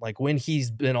season. Like, when he's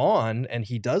been on and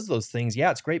he does those things, yeah,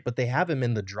 it's great, but they have him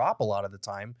in the drop a lot of the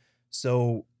time.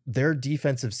 So their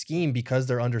defensive scheme, because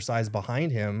they're undersized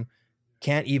behind him,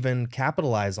 can't even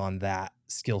capitalize on that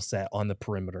skill set on the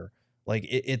perimeter. Like,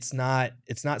 it's not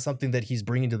something that he's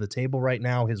bringing to the table right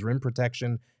now. His rim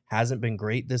protection hasn't been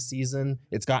great this season.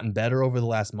 It's gotten better over the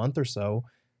last month or so.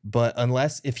 But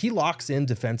if he locks in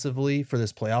defensively for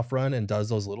this playoff run and does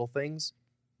those little things,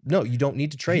 no, you don't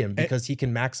need to trade him, because he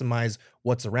can maximize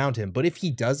what's around him. But if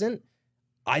he doesn't,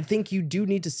 I think you do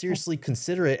need to seriously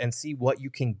consider it and see what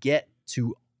you can get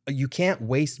to. You can't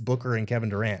waste Booker and Kevin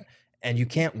Durant, and you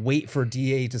can't wait for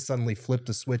DA to suddenly flip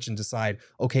the switch and decide,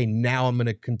 okay, now I'm going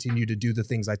to continue to do the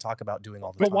things I talk about doing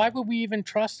all the time. But why would we even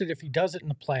trust it if he does it in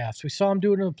the playoffs? We saw him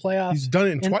do it in the playoffs. He's done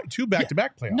it in 2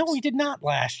 back-to-back playoffs. No, he did not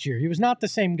last year. He was not the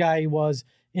same guy he was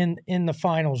in the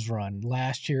finals run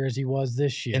last year as he was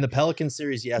this year. In the Pelican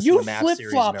series, yes. You in the Mavs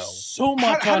series, no. so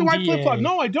much How on do I DA. flip-flop?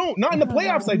 No, I don't. Not in the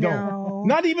playoffs, I don't. No.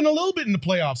 Not even a little bit in the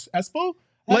playoffs, Espo.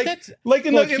 Look, In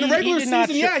the regular did not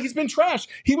season, he's been trash.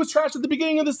 He was trash at the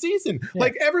beginning of the season. Yeah.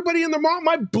 Like, everybody in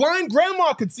my blind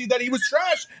grandma could see that he was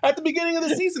trash at the beginning of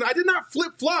the season. I did not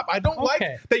flip-flop. I don't like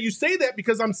that you say that,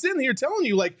 because I'm sitting here telling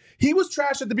you, like, he was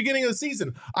trash at the beginning of the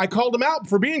season. I called him out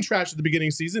for being trash at the beginning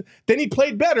of the season. Then he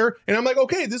played better, and I'm like,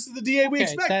 okay, this is the DA we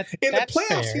expect. In the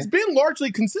playoffs, fair. he's been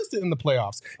largely consistent in the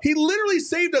playoffs. He literally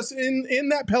saved us in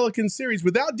that Pelican series.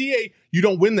 Without DA, you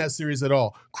don't win that series at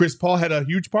all. Chris Paul had a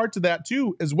huge part to that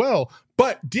too as well.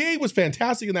 But DA was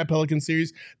fantastic in that Pelican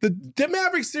series. The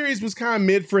Maverick series was kind of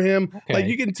mid for him. Okay. Like,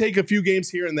 you can take a few games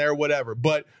here and there, whatever.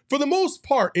 But for the most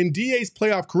part, in DA's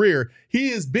playoff career, he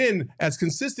has been as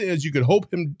consistent as you could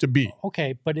hope him to be.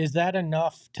 Okay, but is that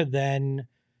enough to then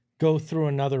go through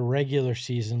another regular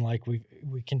season like we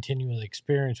continually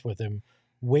experience with him,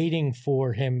 waiting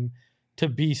for him to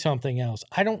be something else?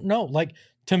 I don't know. Like,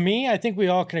 to me, I think we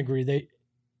all can agree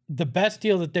the best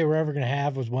deal that they were ever going to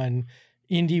have was when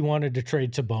Indy wanted to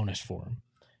trade Sabonis for him.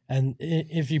 And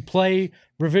if you play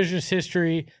revisionist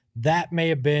history, that may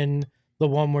have been the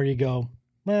one where you go,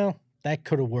 well, that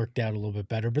could have worked out a little bit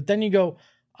better. But then you go,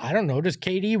 I don't know, does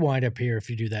KD wind up here if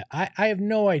you do that? I have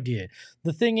no idea.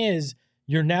 The thing is,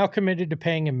 you're now committed to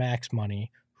paying him max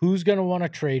money. Who's going to want to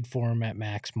trade for him at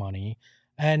max money?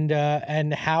 And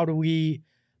how do we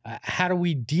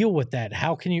deal with that?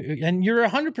 How can you? And you're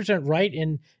 100% right.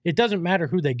 And it doesn't matter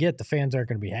who they get; the fans aren't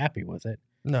going to be happy with it.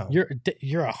 No, you're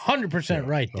 100%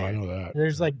 right there. I know that.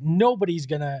 There's like nobody's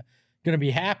gonna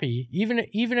be happy, even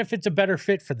if it's a better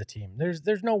fit for the team.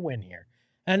 There's no win here.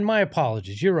 And my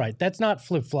apologies. You're right. That's not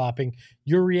flip-flopping.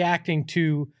 You're reacting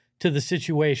to the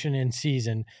situation in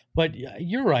season. But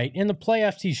you're right. In the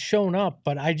playoffs, he's shown up.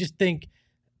 But I just think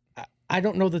I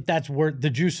don't know that's worth the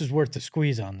juice is worth the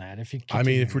squeeze on that.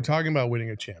 If we're talking about winning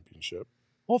a championship,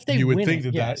 well, if they you would win think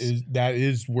it, that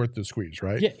is worth the squeeze,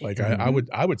 right? Yeah. Like I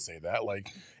would say that. Like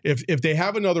if they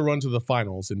have another run to the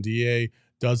finals and DA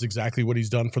does exactly what he's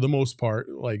done for the most part,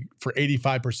 like for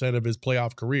 85% of his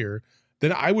playoff career,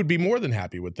 then I would be more than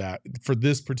happy with that for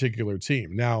this particular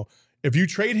team. Now, if you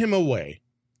trade him away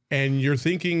and you're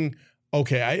thinking,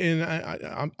 okay,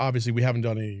 I'm obviously we haven't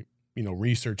done any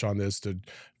research on this to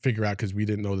figure out, because we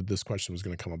didn't know that this question was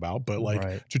going to come about, but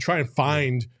to try and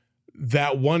find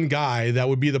that one guy that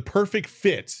would be the perfect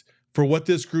fit for what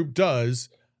this group does,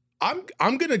 I'm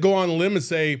going to go on a limb and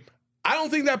say I don't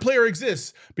think that player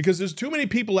exists, because there's too many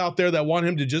people out there that want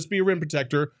him to just be a rim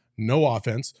protector, no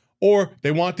offense, or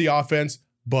they want the offense,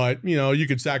 but you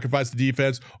could sacrifice the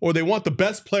defense, or they want the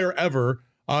best player ever.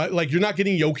 Like, you're not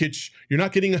getting Jokic, you're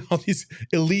not getting all these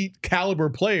elite caliber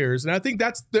players, and I think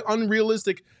that's the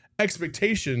unrealistic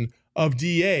expectation of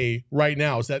DA right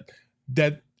now, is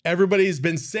that everybody's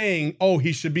been saying, oh,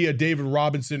 he should be a David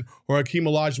Robinson or a Hakeem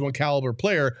Olajuwon caliber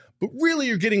player, but really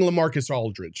you're getting LaMarcus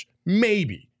Aldridge.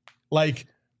 Maybe. Like,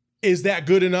 is that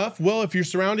good enough? Well, if you're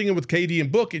surrounding him with KD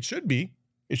and Book, it should be.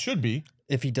 It should be.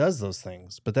 If he does those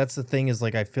things. But that's the thing, is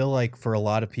like, I feel like for a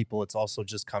lot of people, it's also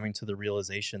just coming to the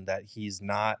realization that he's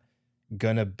not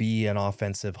going to be an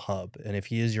offensive hub. And if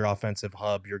he is your offensive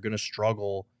hub, you're going to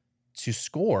struggle to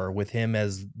score with him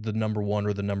as the number one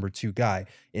or the number two guy.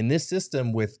 In this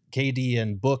system with KD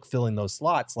and Book filling those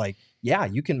slots, like, yeah,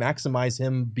 you can maximize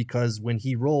him, because when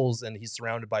he rolls and he's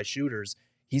surrounded by shooters,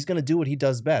 he's going to do what he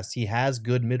does best. He has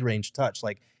good mid-range touch.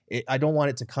 Like, I don't want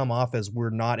it to come off as we're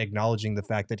not acknowledging the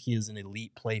fact that he is an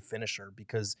elite play finisher,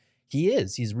 because he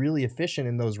is. He's really efficient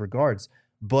in those regards.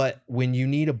 But when you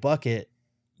need a bucket,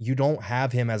 you don't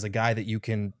have him as a guy that you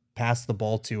can pass the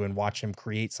ball to and watch him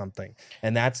create something.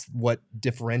 And that's what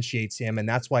differentiates him. And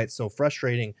that's why it's so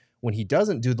frustrating when he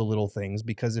doesn't do the little things,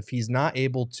 because if he's not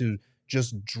able to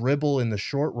just dribble in the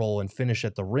short roll and finish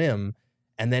at the rim,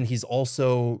 and then he's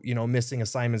also, missing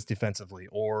assignments defensively,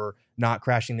 or not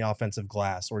crashing the offensive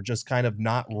glass, or just kind of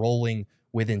not rolling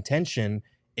with intention,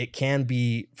 it can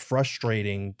be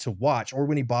frustrating to watch. Or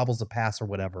when he bobbles a pass or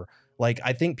whatever. Like,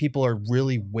 I think people are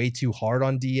really way too hard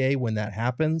on DA when that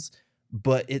happens,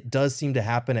 but it does seem to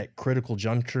happen at critical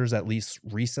junctures, at least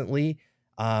recently.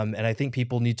 And I think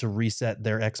people need to reset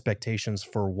their expectations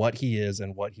for what he is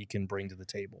and what he can bring to the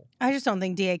table. I just don't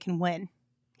think DA can win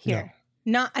here.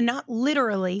 Not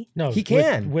literally. No, he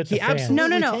can. With he the fans.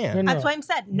 absolutely No. can. That's why I'm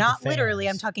said not literally.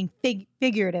 I'm talking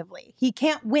figuratively. He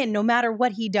can't win no matter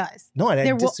what he does. No, and I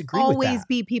there disagree will with always that.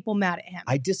 be people mad at him.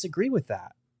 I disagree with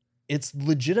that. It's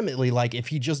legitimately like, if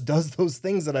he just does those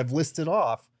things that I've listed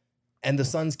off and the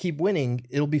Suns keep winning,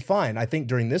 it'll be fine. I think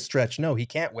during this stretch, no, he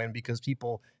can't win, because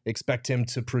people expect him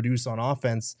to produce on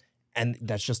offense, and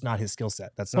that's just not his skill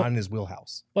set. That's not in his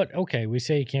wheelhouse. But okay, we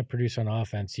say he can't produce on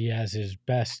offense. He has his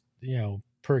best,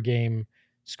 per game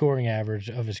scoring average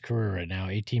of his career right now,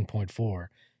 18.4.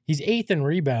 He's 8th in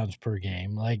rebounds per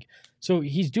game. Like, so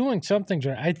he's doing something.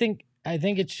 I think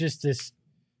it's just this,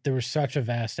 there was such a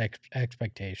vast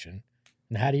expectation.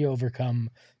 And how do you overcome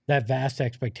that vast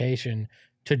expectation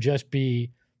to just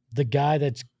be the guy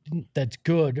that's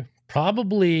good,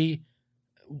 probably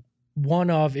one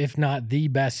of, if not the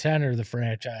best center the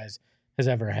franchise has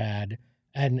ever had,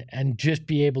 and just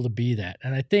be able to be that?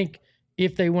 And I think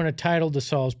if they win a title, to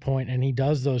Saul's point, and he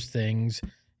does those things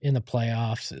in the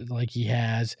playoffs like he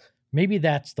has, maybe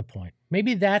that's the point.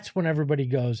 Maybe that's when everybody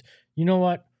goes, you know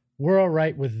what? We're all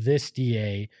right with this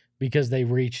DA because they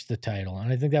reached the title.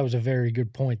 And I think that was a very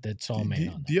good point that Saul made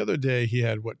on that. The other day he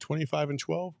had,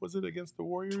 25-12, was it, against the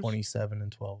Warriors?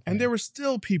 27-12. And there were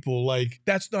still people like,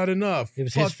 that's not enough. It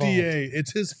was Fuck his fault. DA.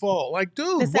 It's his fault. Like, dude,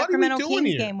 The what are we Sacramento doing Kings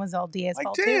here? game was all DA's Like,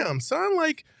 fault damn, too. son.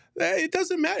 Like, it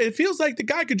doesn't matter. It feels like the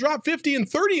guy could drop 50 and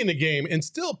 30 in a game, and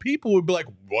still people would be like,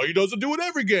 well, he doesn't do it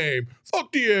every game.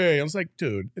 Fuck DA. I was like,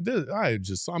 dude,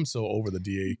 I'm so over the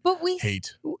DA But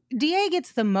hate. DA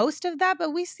gets the most of that,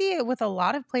 but we see it with a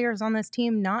lot of players on this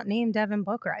team not named Devin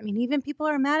Booker. I mean, even people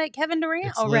are mad at Kevin Durant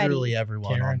It's already. literally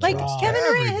everyone Karen on the Like, roster. Kevin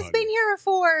Durant has Everybody. been here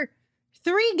for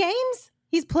 3 games.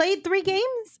 He's played 3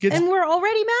 games, Gets- and we're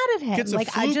already mad at him. gets a Like,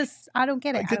 I fluke- don't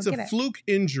get it. I Gets don't a get it. fluke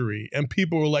injury, and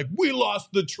people were like, we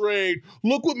lost the trade.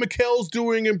 Look what Mikel's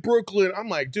doing in Brooklyn. I'm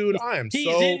like, dude, I am He's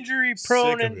so injury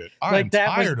prone, sick of and it. I'm that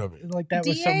tired was, of it. Like that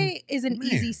was some. DA is an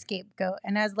easy Man. scapegoat.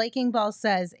 And as Laking Ball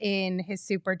says in his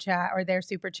super chat or their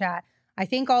super chat, I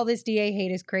think all this DA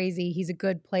hate is crazy. He's a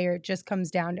good player. It just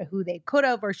comes down to who they could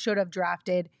have or should have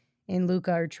drafted in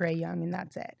Luka or Trae Young, and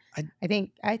that's it. I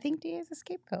think DA is a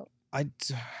scapegoat.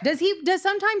 Does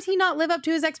sometimes he not live up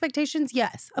to his expectations?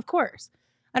 Yes, of course.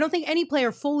 I don't think any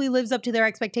player fully lives up to their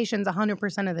expectations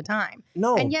 100% of the time.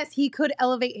 No. And yes, he could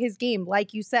elevate his game,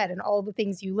 like you said, and all the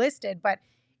things you listed, but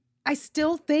I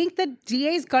still think that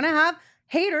DA's gonna have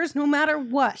haters no matter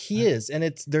what. He is,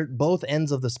 and they're both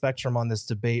ends of the spectrum on this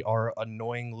debate are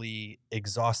annoyingly,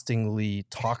 exhaustingly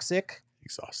toxic.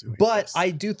 Exhausting. But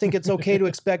I do think it's okay to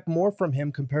expect more from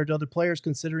him compared to other players,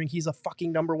 considering he's a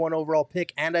fucking #1 overall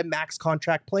pick and a max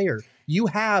contract player. You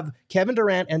have Kevin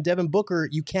Durant and Devin Booker.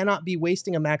 You cannot be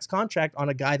wasting a max contract on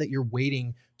a guy that you're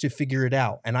waiting to figure it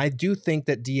out. And I do think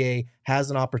that DA has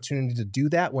an opportunity to do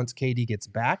that once KD gets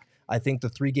back. I think the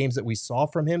 3 games that we saw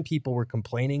from him, people were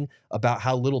complaining about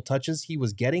how little touches he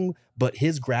was getting, but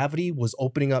his gravity was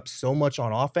opening up so much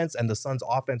on offense, and the Suns'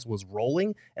 offense was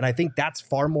rolling. And I think that's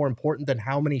far more important than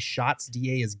how many shots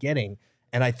DA is getting.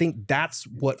 And I think that's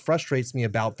what frustrates me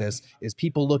about this is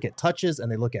people look at touches and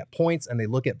they look at points and they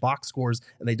look at box scores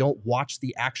and they don't watch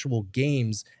the actual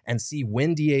games and see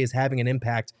when DA is having an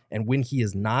impact and when he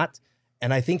is not.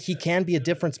 And I think he can be a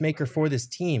difference maker for this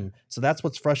team. So that's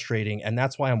what's frustrating. And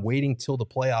that's why I'm waiting till the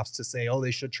playoffs to say, oh, they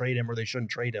should trade him or they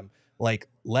shouldn't trade him. Like,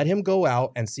 let him go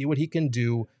out and see what he can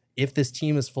do if this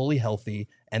team is fully healthy.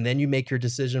 And then you make your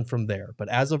decision from there. But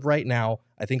as of right now,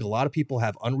 I think a lot of people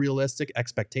have unrealistic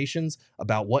expectations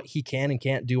about what he can and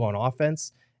can't do on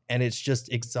offense. And it's just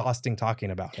exhausting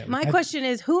talking about him. My question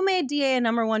is, who made DA a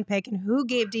 #1 pick and who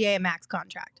gave DA a max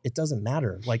contract? It doesn't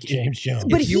matter. Like James Jones.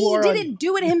 But he didn't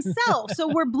do it himself. So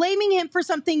we're blaming him for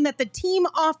something that the team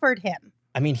offered him.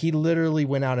 I mean, he literally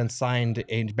went out and signed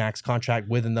a max contract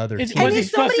with another It's- team. Was And he if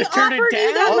supposed somebody to turn it offered you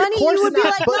down? that Of money, course you would be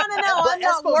not, like, but- no, I'm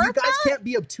not Espo, worth you guys that. can't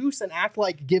be obtuse and act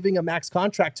like giving a max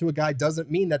contract to a guy doesn't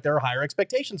mean that there are higher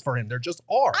expectations for him. There just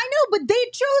are. I know, but they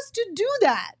chose to do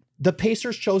that. The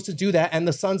Pacers chose to do that, and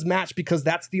the Suns matched because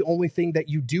that's the only thing that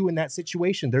you do in that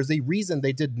situation. There's a reason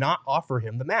they did not offer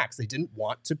him the max. They didn't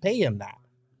want to pay him that.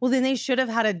 Well, then they should have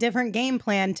had a different game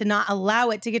plan to not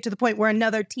allow it to get to the point where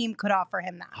another team could offer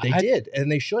him that. They did,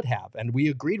 and they should have, and we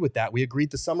agreed with that. We agreed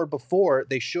the summer before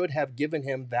they should have given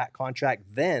him that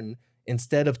contract then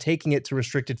instead of taking it to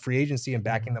restricted free agency and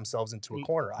backing themselves into a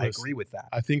corner. I Listen, agree with that.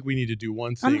 I think we need to do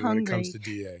one I'm thing when it comes to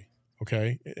hungry. DA.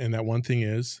 Okay. And that one thing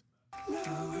is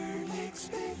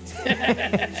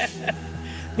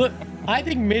Look, I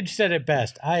think Midge said it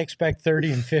best. I expect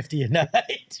 30 and 50 a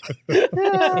night.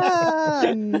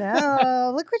 Oh,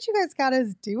 no. Look what you guys got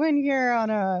us doing here on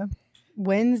a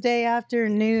Wednesday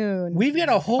afternoon. We've got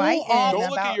a whole Fighting off. don't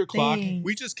look at about your clock. things.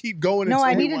 We just keep going. No, until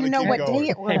I we needed wanna to know keep what going. day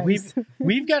it Hey, was.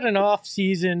 we've got an off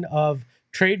season of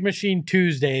Trade Machine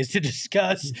Tuesdays to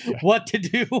discuss what to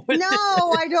do with No,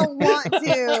 I don't want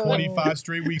to. 25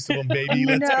 straight weeks of them, baby.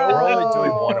 Let's No. go. We're only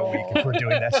doing one a week if we're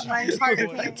doing that. My shit. heart We're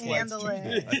doing can't like handle twice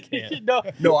it. Tuesday. I can't. No,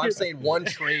 No, I'm saying one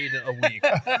trade a week.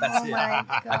 That's Oh it. my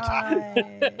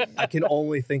god. I can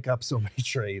only think up so many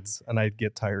trades, and I'd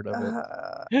get tired of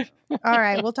it. All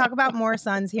right, we'll talk about more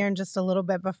Suns here in just a little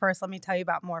bit, but first let me tell you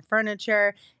about More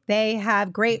Furniture. They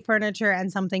have great furniture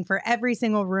and something for every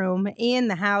single room in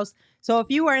the house. So if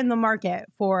you are in the market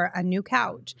for a new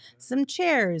couch, some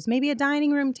chairs, maybe a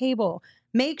dining room table,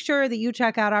 make sure that you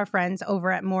check out our friends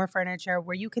over at More Furniture,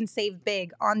 where you can save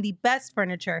big on the best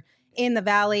furniture in the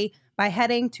Valley by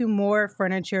heading to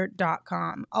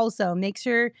morefurniture.com. Also, make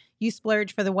sure you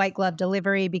splurge for the white glove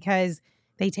delivery because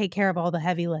they take care of all the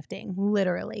heavy lifting,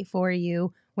 literally, for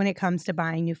you when it comes to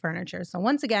buying new furniture. So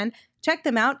once again, check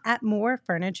them out at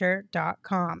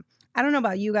morefurniture.com. I don't know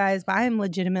about you guys, but I am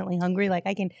legitimately hungry. Like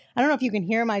I don't know if you can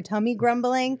hear my tummy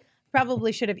grumbling.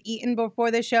 Probably should have eaten before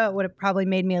the show. It would have probably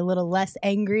made me a little less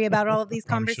angry about all of these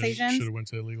conversations. Should have went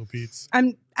to Illegal Pete's.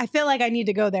 I feel like I need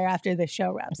to go there after this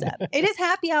show wraps up. It is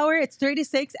happy hour. It's 3 to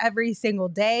 6 every single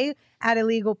day at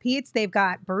Illegal Pete's. They've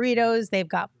got burritos, they've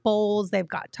got bowls, they've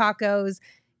got tacos,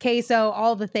 queso,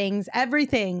 all the things,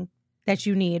 everything that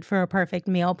you need for a perfect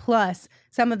meal, plus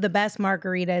some of the best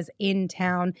margaritas in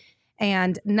town.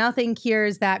 And nothing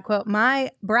cures that quote,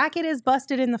 my bracket is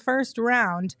busted in the first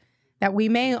round, that we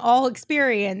may all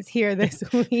experience here this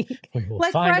week.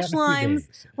 Like fresh limes,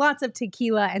 lots of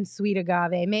tequila, and sweet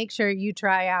agave. Make sure you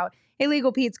try out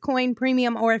Illegal Pete's Coin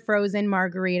Premium or Frozen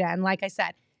Margarita. And like I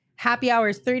said, happy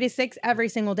hours 3 to 6 every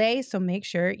single day. So make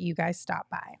sure you guys stop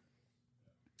by.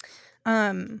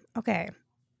 Okay.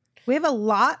 We have a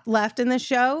lot left in the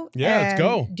show. Yeah, let's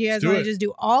go. Do you guys want to just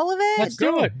do all of it? Let's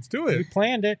do it. Let's do it. We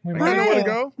planned it. I don't want to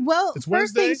go. Well, It's first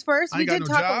Wednesday. things first, we did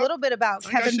talk a little bit about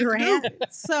Kevin Durant.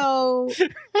 So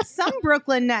some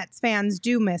Brooklyn Nets fans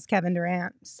do miss Kevin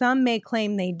Durant. Some may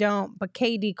claim they don't, but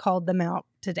KD called them out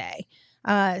today.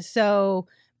 So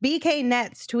BK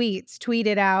Nets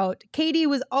tweeted out, KD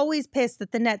was always pissed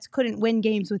that the Nets couldn't win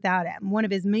games without him. One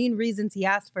of his main reasons he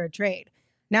asked for a trade.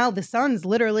 Now the Suns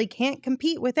literally can't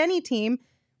compete with any team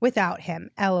without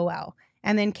him. LOL.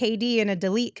 And then KD in a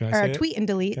tweet and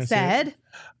delete said,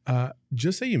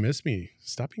 just say you miss me.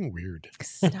 Stop being weird.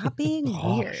 Stop being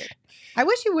weird. I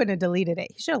wish he wouldn't have deleted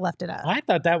it. He should have left it up. I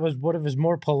thought that was one of his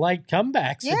more polite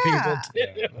comebacks that people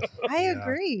did. I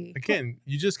agree. Again,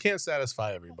 you just can't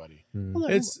satisfy everybody. Well,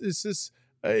 It's just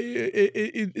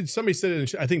somebody said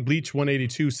it. I think Bleach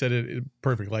 182 said it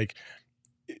perfect. Like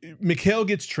Mikal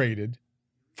gets traded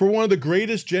for one of the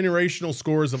greatest generational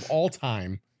scorers of all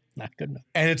time. Not good enough.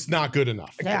 And it's not good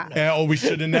enough. Yeah. Oh, we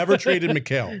should have never traded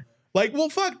Mikal. Like, well,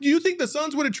 fuck. Do you think the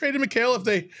Suns would have traded Mikal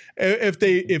if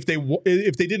they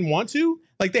didn't want to?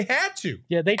 Like, they had to.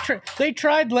 Yeah, they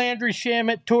tried Landry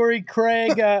Shamet, Torrey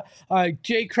Craig,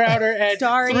 Jay Crowder at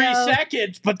Dario. 3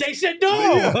 seconds, but they said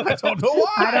no. Yeah, I don't know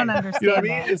why. I don't understand. You know what I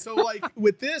mean? And so, like,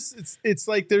 with this, it's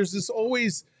like there's this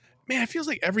always. Man, it feels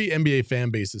like every NBA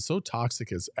fan base is so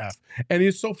toxic as F. And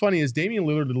it's so funny is Damian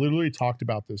Lillard literally talked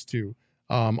about this too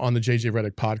on the JJ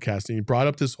Redick podcast. And he brought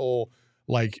up this whole,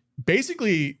 like,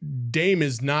 basically Dame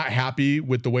is not happy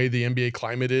with the way the NBA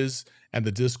climate is and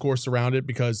the discourse around it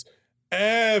because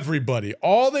everybody,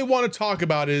 all they want to talk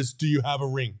about is, do you have a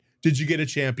ring? Did you get a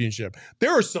championship?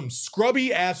 There are some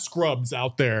scrubby ass scrubs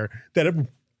out there that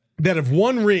have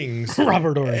won rings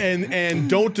Robert Ory. and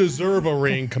don't deserve a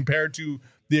ring compared to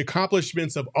the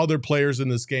accomplishments of other players in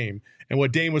this game. And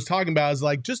what Dame was talking about is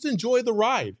like, just enjoy the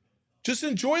ride. Just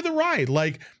enjoy the ride.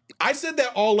 Like, I said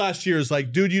that all last year is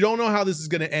like, dude, you don't know how this is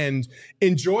going to end.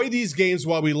 Enjoy these games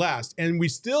while we last. And we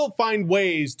still find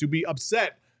ways to be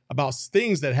upset about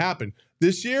things that happen.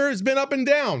 This year has been up and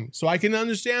down. So I can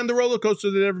understand the roller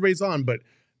coaster that everybody's on. But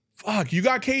fuck, you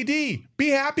got KD. Be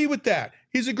happy with that.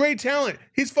 He's a great talent.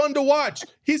 He's fun to watch.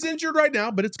 He's injured right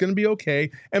now, but it's going to be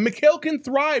okay. And Mikal can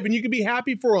thrive, and you can be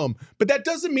happy for him. But that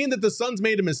doesn't mean that the Suns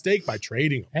made a mistake by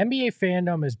trading him. NBA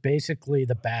fandom is basically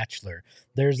The Bachelor.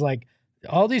 There's like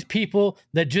all these people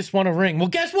that just want a ring. Well,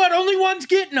 guess what? Only one's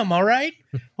getting them, all right?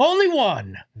 Only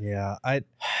one. Yeah, I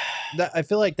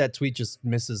feel like that tweet just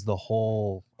misses the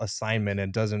whole assignment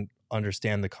and doesn't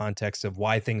understand the context of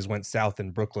why things went south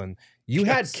in Brooklyn. You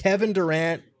had Kevin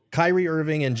Durant, Kyrie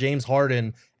Irving, and James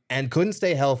Harden and couldn't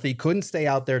stay healthy, couldn't stay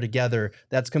out there together.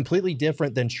 That's completely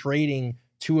different than trading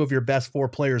 2 of your best 4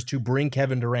 players to bring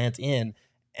Kevin Durant in.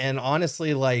 And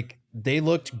honestly, like, they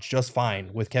looked just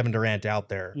fine with Kevin Durant out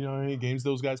there. You know how many games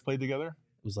those guys played together?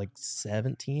 It was like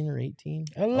 17 or 18?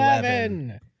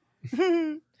 11.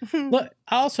 Look,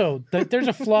 also, there's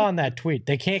a flaw in that tweet.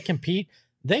 They can't compete.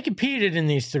 They competed in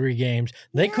these 3 games.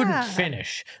 They couldn't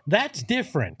finish. That's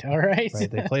different, all right? Right?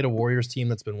 They played a Warriors team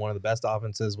that's been one of the best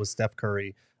offenses with Steph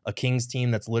Curry, a Kings team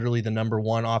that's literally the number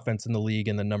 1 offense in the league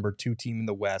and the number 2 team in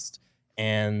the West,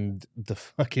 and the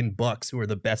fucking Bucks, who are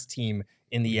the best team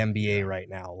in the NBA right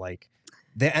now. Like,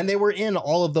 they were in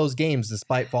all of those games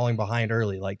despite falling behind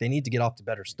early. Like, they need to get off to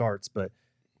better starts, but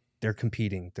they're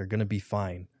competing. They're going to be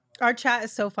fine. Our chat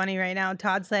is so funny right now.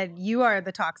 Todd said, you are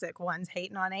the toxic ones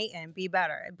hating on Ayton. Be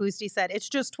better. Boosty said, it's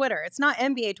just Twitter. It's not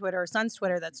NBA Twitter or Suns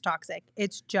Twitter that's toxic.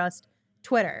 It's just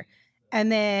Twitter.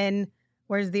 And then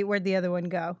where'd the other one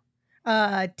go?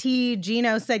 T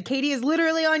Gino said, Katie is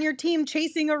literally on your team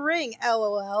chasing a ring.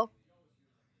 LOL.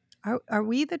 Are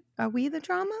we the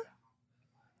drama?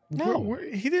 No,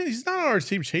 he's not on our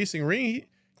team chasing a ring.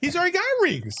 He's already got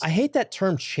rings. I hate that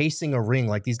term chasing a ring.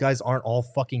 Like these guys aren't all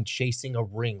fucking chasing a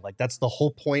ring. Like that's the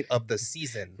whole point of the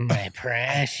season. My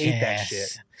precious. I hate that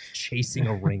shit. Chasing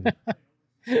a ring.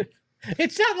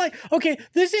 It's not like, okay,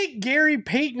 this ain't Gary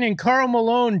Payton and Karl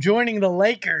Malone joining the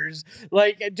Lakers,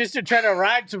 like just to try to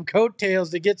ride some coattails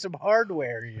to get some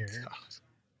hardware here. God,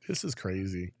 this is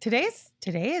crazy. Today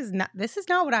is not. This is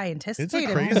not what I anticipated.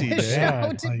 It's a crazy on this day.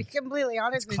 show, to be Like, completely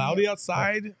honest It's with cloudy you.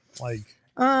 outside. Like,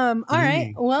 All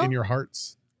right. Well, in your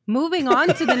hearts. moving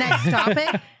on to the next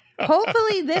topic.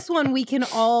 Hopefully, this one we can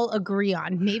all agree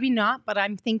on. Maybe not, but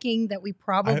I'm thinking that we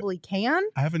probably can.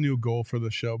 I have a new goal for the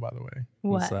show, by the way.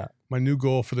 What? What's that? My new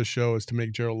goal for the show is to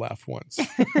make Gerald laugh once.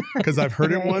 Because I've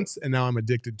heard it once and now I'm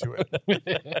addicted to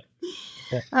it.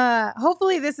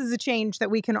 Hopefully, this is a change that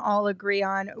we can all agree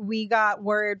on. We got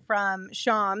word from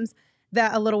Shams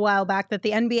that a little while back that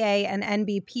the NBA and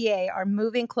NBPA are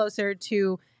moving closer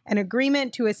to an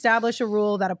agreement to establish a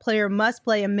rule that a player must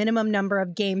play a minimum number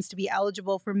of games to be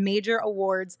eligible for major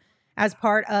awards as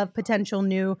part of potential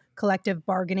new collective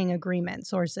bargaining agreement,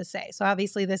 sources say. So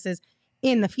obviously this is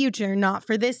in the future, not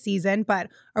for this season, but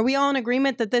are we all in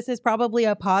agreement that this is probably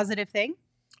a positive thing?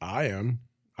 I am.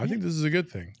 I think this is a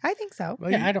good thing. I think so.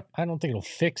 Like, Yeah, I don't think it'll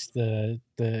fix the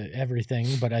everything,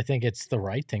 but I think it's the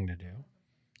right thing to do.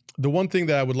 the one thing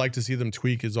that I would like to see them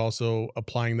tweak is also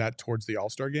applying that towards the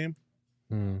All-Star game.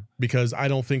 Because I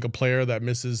don't think a player that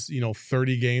misses,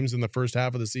 30 games in the first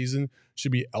half of the season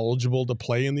should be eligible to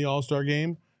play in the All-Star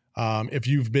game. If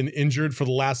you've been injured for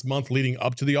the last month leading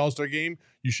up to the All-Star game,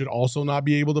 you should also not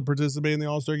be able to participate in the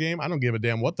All-Star game. I don't give a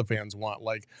damn what the fans want.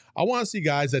 Like, I want to see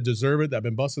guys that deserve it, that have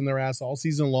been busting their ass all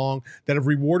season long, that have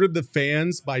rewarded the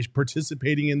fans by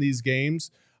participating in these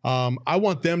games. I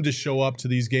want them to show up to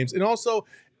these games. And also,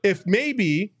 if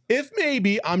maybe,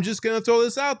 I'm just going to throw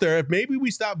this out there, if maybe we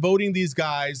stop voting these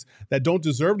guys that don't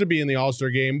deserve to be in the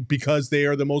All-Star game because they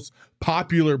are the most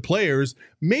popular players,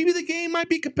 maybe the game might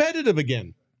be competitive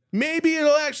again. Maybe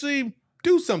it'll actually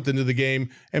do something to the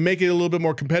game and make it a little bit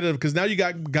more competitive, because now you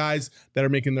got guys that are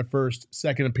making their first,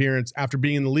 second appearance after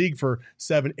being in the league for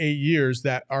 7-8 years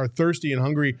that are thirsty and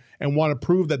hungry and want to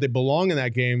prove that they belong in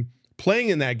that game, playing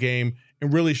in that game,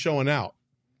 and really showing out.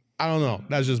 I don't know.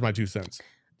 That's just my 2 cents.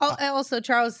 Also,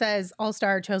 Charles says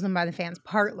All-Star chosen by the fans,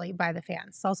 partly by the fans.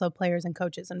 It's also players and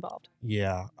coaches involved.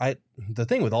 Yeah. The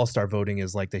thing with All-Star voting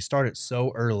is like they start it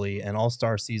so early, and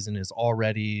All-Star season is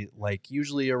already like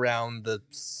usually around the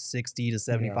 60 to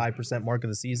 75% mark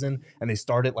of the season, and they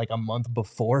start it like a month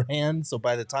beforehand. So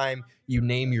by the time you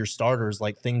name your starters,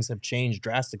 like things have changed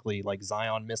drastically. Like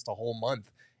Zion missed a whole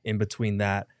month in between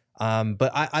that.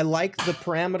 But I like the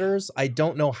parameters. I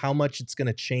don't know how much it's going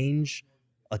to change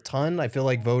a ton. I feel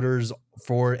like voters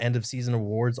for end of season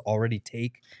awards already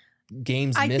take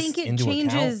games I missed think it into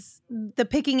changes the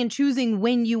picking and choosing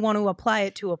when you want to apply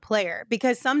it to a player,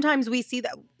 because sometimes we see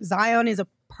that Zion is a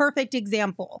perfect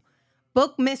example.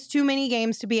 Book missed too many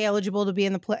games to be eligible to be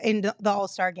in the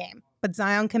All-Star game, but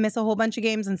Zion can miss a whole bunch of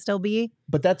games and still be.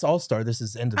 But that's All-Star. This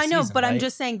is end of season. I know, but I'm right?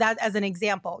 just saying that as an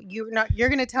example. You're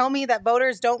going to tell me that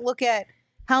voters don't look at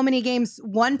how many games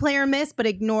one player missed, but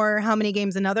ignore how many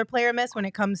games another player missed when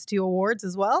it comes to awards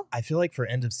as well? I feel like for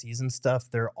end of season stuff,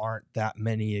 there aren't that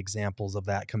many examples of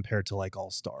that compared to like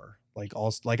All-Star.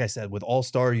 Like I said, with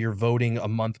All-Star, you're voting a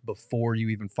month before you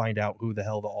even find out who the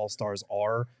hell the All-Stars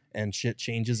are, and shit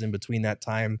changes in between that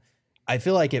time. I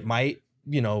feel like it might,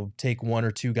 take 1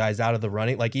 or 2 guys out of the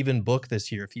running. Like even Book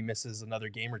this year, if he misses another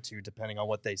game or 2, depending on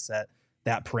what they set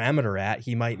that parameter at,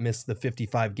 he might miss the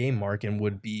 55 game mark and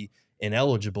would be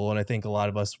ineligible. And I think a lot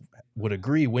of us would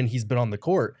agree, when he's been on the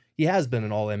court, he has been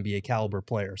an all NBA caliber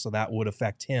player, so that would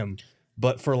affect him.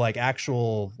 But for like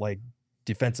actual like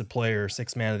defensive player,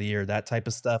 6th man of the year, that type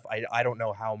of stuff, I don't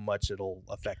know how much it'll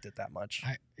affect it that much.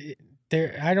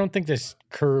 I don't think this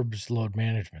curbs load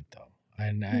management though,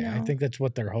 and I No. think that's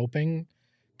what they're hoping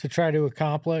to try to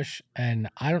accomplish. And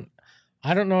I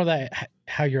don't know that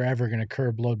how you're ever going to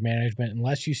curb load management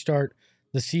unless you start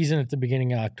the season at the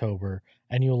beginning of October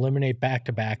and you eliminate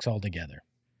back-to-backs altogether.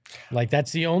 Like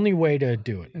that's the only way to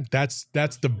do it. That's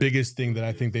the biggest thing that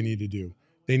I think they need to do.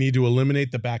 They need to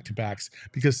eliminate the back-to-backs,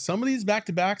 because some of these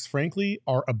back-to-backs, frankly,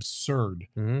 are absurd.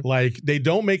 Like, they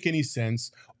don't make any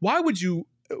sense.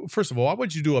 First of all, why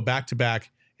would you do a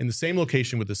back-to-back in the same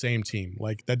location with the same team?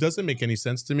 Like, that doesn't make any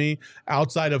sense to me,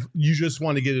 outside of you just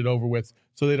want to get it over with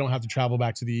so they don't have to travel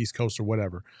back to the East Coast or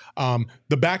whatever.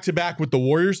 The back-to-back with the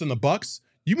Warriors and the Bucks,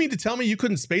 you mean to tell me you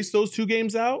couldn't space those 2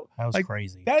 games out? That was Like,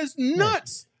 crazy. That is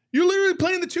nuts. You're literally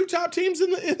playing the 2 top teams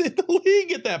in the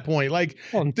league at that point. Like,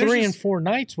 well, 3 and 4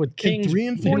 nights with Kings, 3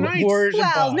 and 4 nights. Warriors, and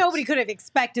Well, Bucks. nobody could have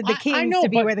expected the Kings I know, to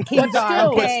be where the Kings are.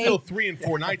 still, But Okay. still, 3 and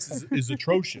 4 nights is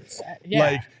atrocious. Yeah.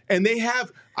 Like, and they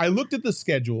have. I looked at the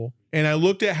schedule and I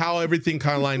looked at how everything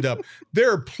kind of lined up.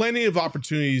 There are plenty of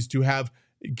opportunities to have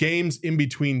games in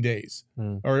between days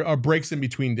or breaks in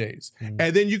between days,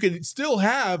 and then you can still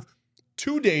have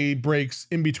 2-day breaks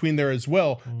in between there as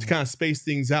well to kind of space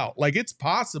things out. Like, it's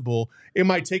possible. It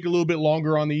might take a little bit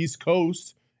longer on the East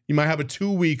Coast. You might have a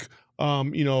 2-week,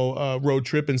 road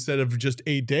trip instead of just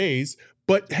 8 days.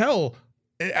 But hell,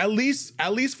 at least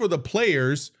for the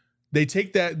players, they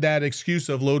take that excuse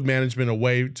of load management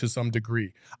away to some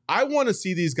degree. I want to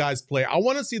see these guys play. I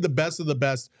want to see the best of the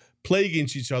best play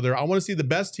against each other. I want to see the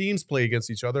best teams play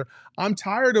against each other. I'm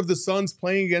tired of the Suns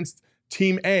playing against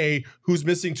Team A, who's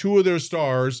missing 2 of their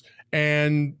stars,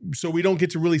 and so we don't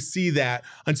get to really see that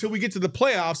until we get to the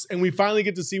playoffs and we finally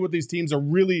get to see what these teams are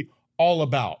really all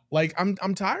about. Like,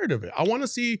 I'm tired of it. I want to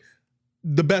see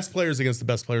the best players against the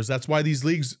best players. That's why these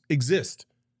leagues exist.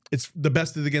 It's the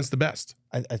best against the best.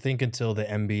 I think until the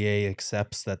NBA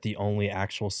accepts that the only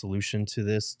actual solution to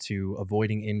this, to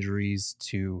avoiding injuries,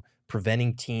 to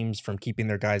preventing teams from keeping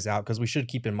their guys out, because we should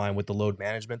keep in mind with the load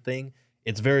management thing,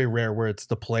 it's very rare where it's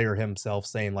the player himself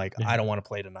saying, like, I don't want to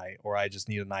play tonight, or I just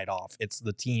need a night off. It's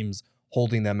the teams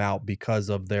holding them out because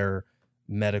of their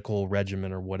medical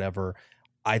regimen or whatever.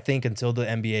 I think until the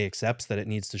NBA accepts that it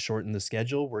needs to shorten the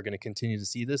schedule, we're going to continue to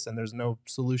see this, and there's no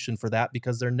solution for that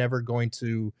because they're never going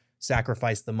to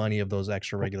sacrifice the money of those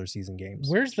extra regular season games.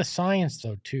 Where's the science,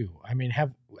 though, too? I mean,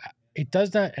 it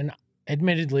does not, and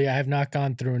admittedly, I have not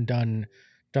gone through and done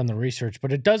the research,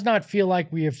 but it does not feel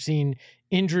like we have seen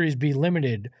injuries be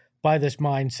limited by this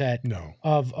mindset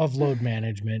of load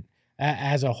management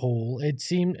as a whole. It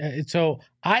seemed so.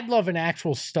 I'd love an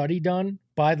actual study done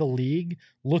by the league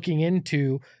looking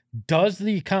into, does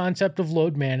the concept of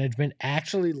load management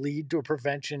actually lead to a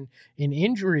prevention in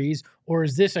injuries, or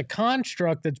is this a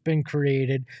construct that's been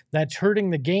created that's hurting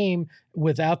the game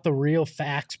without the real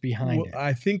facts behind it?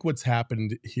 I think what's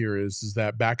happened here is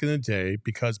that back in the day,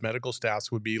 because medical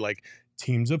staffs would be like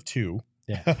teams of 2,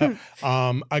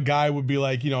 a guy would be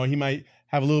like, he might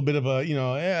have a little bit of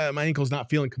a, my ankle's not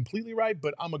feeling completely right,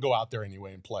 but I'm gonna go out there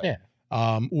anyway and play.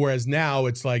 Whereas now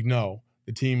it's like, no,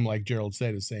 the team, like Gerald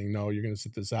said, is saying, no, you're gonna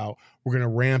sit this out. We're gonna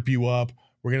ramp you up.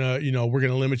 We're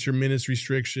gonna limit your minutes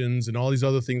restrictions and all these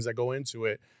other things that go into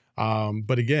it.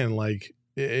 But again, like,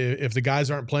 if the guys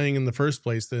aren't playing in the first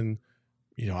place, then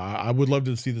I would love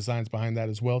to see the science behind that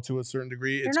as well to a certain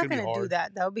degree. They're not going to do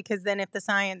that, though, because then if the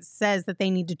science says that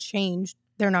they need to change,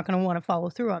 they're not going to want to follow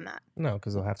through on that. No,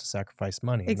 because they'll have to sacrifice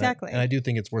money. Exactly. And I do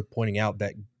think it's worth pointing out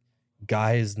that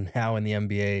guys now in the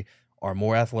NBA are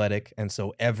more athletic, and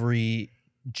so every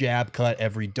jab cut,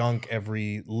 every dunk,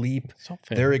 every leap,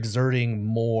 they're exerting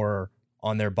more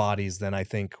on their bodies than I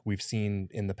think we've seen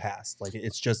in the past. Like,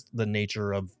 it's just the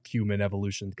nature of human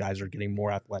evolution. Guys are getting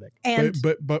more athletic. And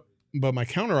But my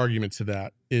counter argument to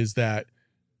that is that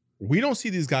we don't see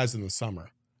these guys in the summer.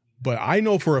 But I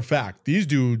know for a fact these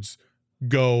dudes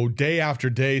go day after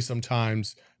day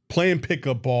sometimes playing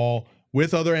pickup ball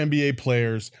with other NBA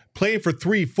players, playing for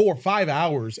 3, 4, 5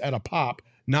 hours at a pop,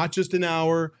 not just an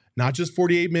hour, not just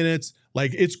 48 minutes.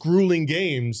 Like, it's grueling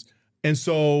games. And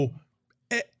so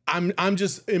I'm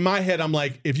just, in my head, I'm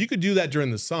like, if you could do that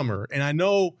during the summer, and I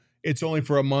know it's only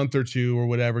for a month or 2 or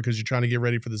whatever because you're trying to get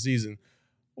ready for the season,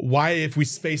 why, if we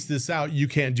space this out, you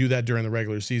can't do that during the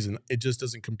regular season? It just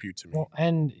doesn't compute to me. Well,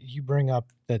 and you bring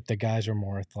up that the guys are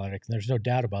more athletic. There's no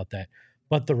doubt about that.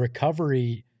 But the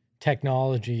recovery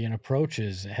technology and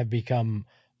approaches have become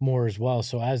more as well.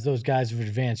 So as those guys have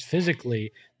advanced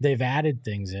physically, they've added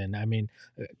things in. I mean,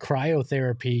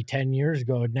 cryotherapy 10 years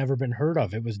ago had never been heard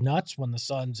of. It was nuts when the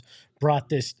Suns brought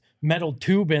this metal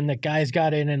tube in that guys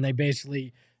got in and they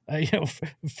basically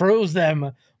froze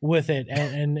them with it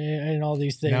and all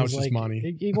these things. Now it's just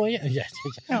money. Well, yeah.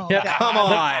 Oh, Yeah, come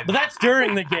on. but that's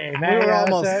during the game. We were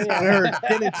almost we're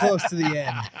getting close to the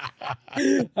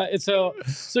end.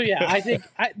 So yeah, I think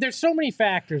there's so many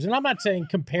factors, and I'm not saying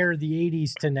compare the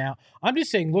 80s to now. I'm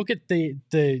just saying look at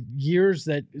the years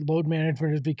that load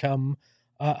management has become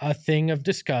a thing of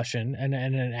discussion and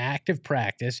an active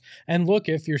practice, and look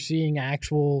if you're seeing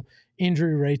actual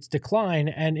injury rates decline.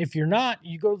 And if you're not,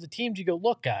 you go to the teams, you go,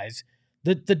 look, guys,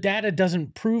 the data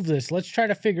doesn't prove this. Let's try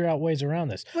to figure out ways around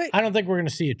this. But I don't think we're going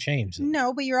to see a change, though.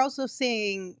 no, but you're also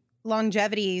seeing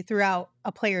longevity throughout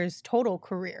a player's total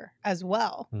career as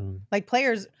well. Like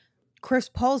players, Chris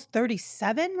Paul's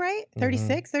 37, right?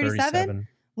 36, 37.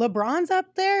 LeBron's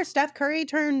up there. Steph Curry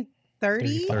turned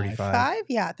 35.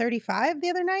 Yeah, 35 the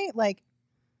other night. Like,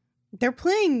 they're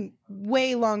playing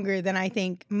way longer than I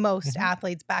think most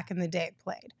athletes back in the day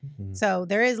played. So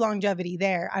there is longevity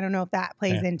there. I don't know if that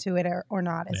plays into it or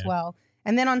not as well.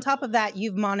 And then on top of that,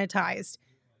 you've monetized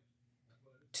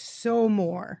so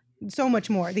much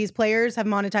more. These players have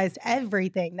monetized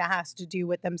everything that has to do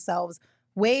with themselves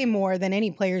way more than any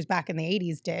players back in the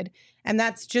 80s did. And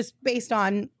that's just based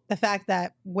on the fact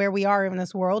that where we are in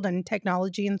this world and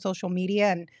technology and social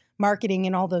media and marketing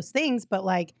and all those things. But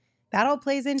like, that all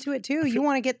plays into it too. You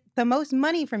want to get the most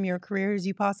money from your career as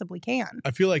you possibly can.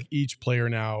 I feel like each player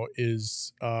now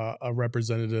is a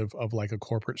representative of like a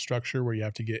corporate structure where you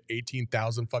have to get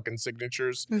 18,000 fucking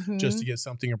signatures just to get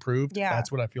something approved. Yeah.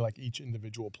 That's what I feel like each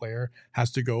individual player has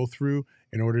to go through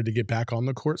in order to get back on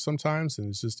the court sometimes.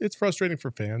 And it's frustrating for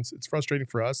fans. It's frustrating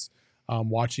for us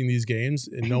watching these games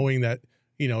and knowing that,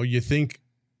 you think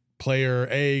player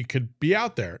A could be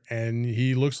out there and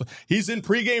he looks like he's in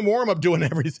pregame warm-up doing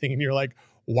everything, and you're like,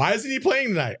 why isn't he playing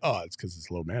tonight? Oh, it's because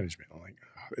it's low management. I'm like,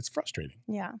 it's frustrating.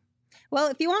 Yeah. Well,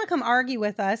 if you want to come argue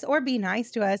with us or be nice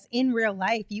to us in real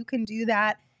life, you can do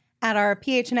that at our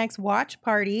PHNX watch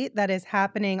party that is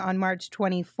happening on March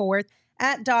 24th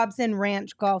at Dobson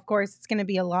Ranch Golf Course. It's going to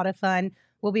be a lot of fun.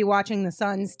 We'll be watching the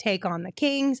Suns take on the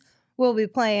Kings. We'll be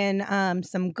playing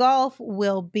some golf.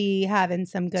 We'll be having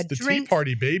some good it's the drinks. Tea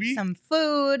party, baby. Some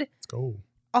food. Let's go.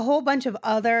 A whole bunch of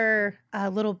other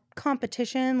little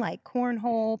competition like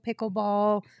cornhole,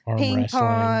 pickleball, ping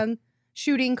pong,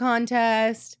 shooting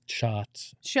contest,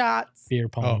 shots, beer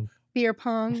pong,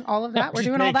 all of that. We're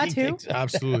doing all that too.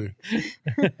 Absolutely.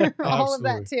 All of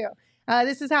that too.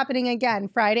 This is happening again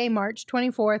Friday, March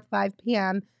 24th, 5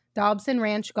 p.m. Dobson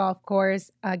Ranch Golf Course.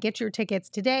 Get your tickets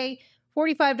today.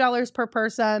 $45 per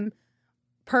person,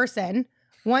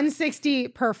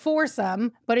 $160 per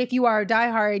foursome. But if you are a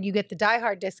diehard, you get the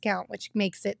diehard discount, which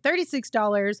makes it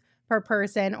 $36 per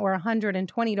person or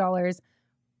 $120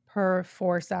 per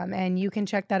foursome. And you can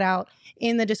check that out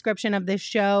in the description of this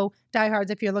show.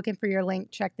 Diehards, if you're looking for your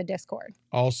link, check the Discord.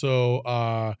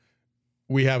 Also,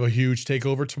 we have a huge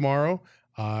takeover tomorrow.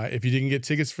 If you didn't get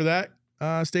tickets for that,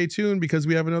 stay tuned because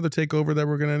we have another takeover that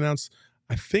we're going to announce,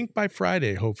 I think by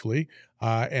Friday, hopefully,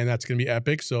 and that's going to be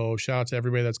epic. So shout out to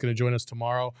everybody that's going to join us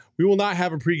tomorrow. We will not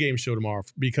have a pregame show tomorrow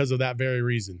because of that very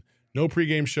reason. No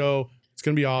pregame show. It's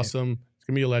going to be awesome. It's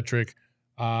going to be electric.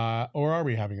 Or are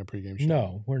we having a pregame show?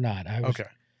 No, we're not. Okay.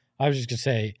 I was just going to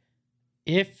say,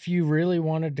 if you really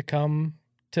wanted to come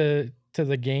to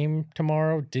the game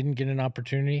tomorrow, didn't get an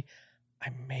opportunity,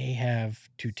 I may have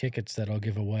 2 tickets that I'll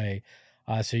give away.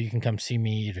 So you can come see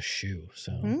me eat a shoe.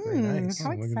 So very nice.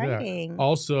 How exciting.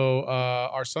 Also,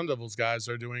 our Sun Devils guys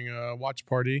are doing a watch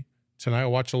party tonight, a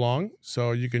watch along.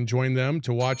 So you can join them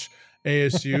to watch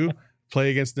ASU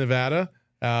play against Nevada.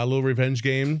 A little revenge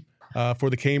game for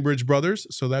the Cambridge brothers.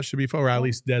 So that should be fun, or at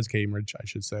least Des Cambridge, I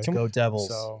should say. Go Devils.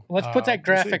 So, let's put that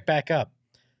graphic back up.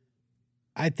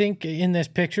 I think in this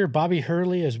picture, Bobby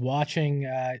Hurley is watching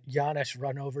Giannis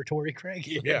run over Torrey Craig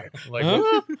here. Yeah, like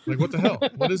what the hell?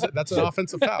 What is it? That's an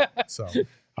offensive foul. So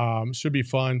should be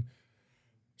fun.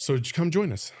 So come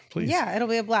join us, please. Yeah, it'll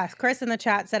be a blast. Chris in the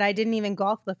chat said, I didn't even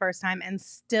golf the first time and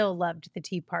still loved the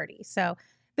tea party. So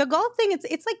the golf thing,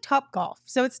 it's like Top Golf.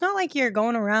 So it's not like you're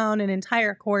going around an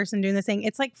entire course and doing this thing.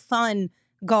 It's like fun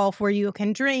golf where you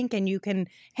can drink and you can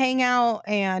hang out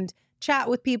and chat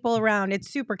with people around. It's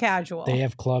super casual. They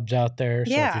have clubs out there.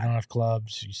 So if you don't have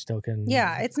clubs, you still can.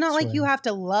 Yeah, it's not like you have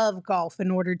to love golf in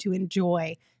order to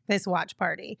enjoy this watch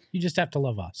party. You just have to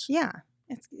love us. Yeah,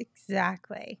 it's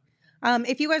exactly.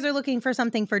 If you guys are looking for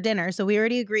something for dinner, so we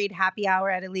already agreed happy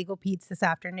hour at Illegal Pete's this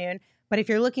afternoon. But if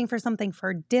you're looking for something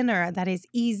for dinner that is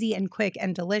easy and quick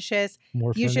and delicious,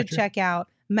 you should check out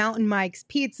Mountain Mike's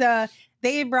Pizza.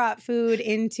 They brought food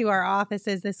into our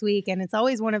offices this week, and it's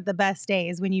always one of the best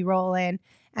days when you roll in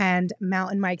and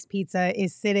Mountain Mike's Pizza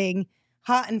is sitting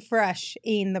hot and fresh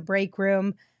in the break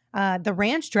room. The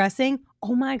ranch dressing,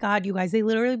 oh my God, you guys, they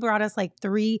literally brought us like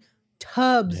 3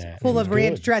 tubs full of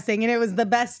ranch dressing, and it was the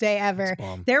best day ever.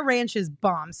 Their ranch is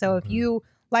bomb. So if you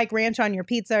like ranch on your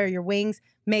pizza or your wings,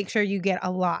 make sure you get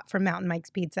a lot from Mountain Mike's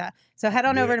Pizza. So head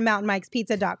on over to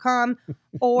mountainmikespizza.com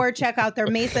or check out their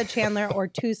Mesa, Chandler, or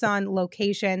Tucson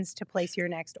locations to place your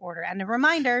next order. And a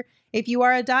reminder, if you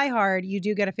are a diehard, you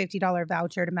do get a $50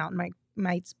 voucher to Mountain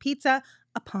Mike's Pizza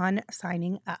upon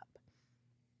signing up.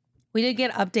 We did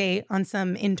get an update on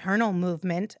some internal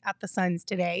movement at the Suns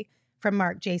today from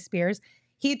Mark J. Spears.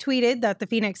 He tweeted that the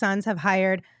Phoenix Suns have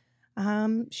hired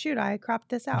Shoot, I cropped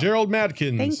this out. Gerald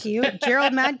Madkins. Thank you.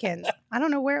 Gerald Madkins. I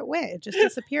don't know where it went. It just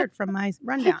disappeared from my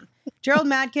rundown. Gerald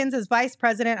Madkins is Vice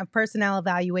President of Personnel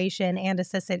Evaluation and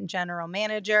Assistant General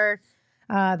Manager.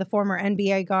 The former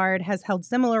NBA guard has held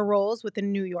similar roles with the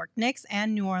New York Knicks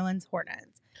and New Orleans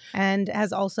Hornets, and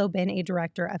has also been a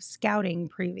director of scouting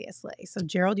previously. So,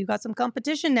 Gerald, you got some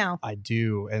competition now. I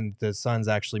do. And the Suns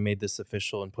actually made this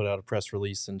official and put out a press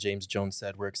release. And James Jones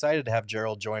said, "We're excited to have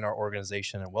Gerald join our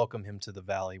organization and welcome him to the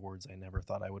Valley." Words I never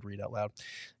thought I would read out loud.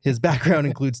 His background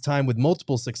includes time with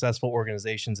multiple successful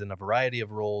organizations in a variety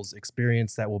of roles,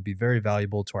 experience that will be very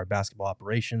valuable to our basketball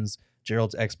operations.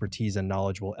 Gerald's expertise and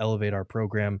knowledge will elevate our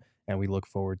program, and we look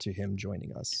forward to him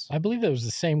joining us. I believe that was the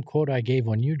same quote I gave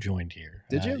when you joined here.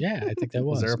 Did you? Yeah, I think that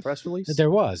was. Was there a press release? There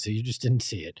was. You just didn't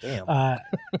see it. Damn.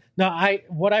 No,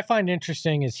 what I find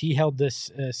interesting is he held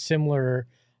this similar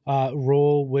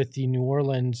role with the New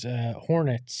Orleans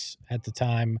Hornets at the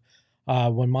time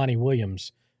when Monty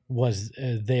Williams was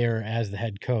there as the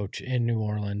head coach in New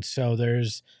Orleans. So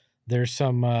there's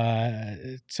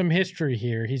some history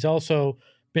here. He's also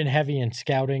been heavy in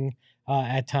scouting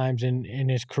at times in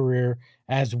his career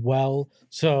as well.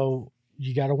 So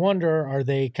you got to wonder, are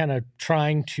they kind of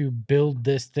trying to build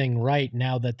this thing right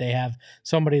now that they have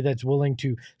somebody that's willing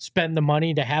to spend the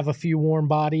money to have a few warm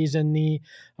bodies in the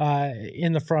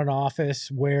front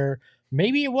office, where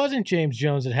maybe it wasn't James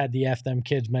Jones that had the F them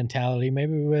kids mentality.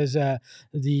 Maybe it was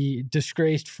the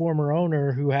disgraced former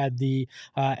owner who had the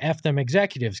F them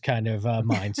executives kind of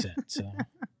mindset. So.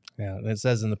 Yeah, and it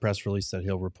says in the press release that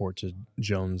he'll report to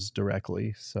Jones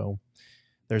directly. So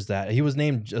there's that. He was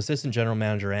named assistant general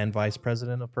manager and vice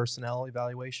president of personnel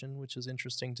evaluation, which is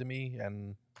interesting to me.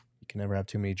 And you can never have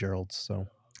too many Geralds. So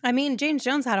I mean, James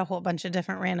Jones had a whole bunch of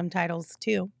different random titles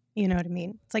too. You know what I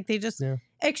mean? It's like they just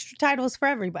extra titles for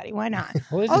everybody. Why not?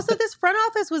 Also, this front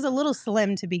office was a little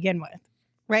slim to begin with,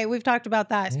 right? We've talked about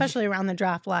that, especially around the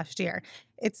draft last year.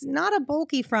 It's not a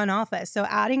bulky front office. So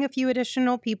adding a few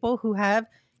additional people who have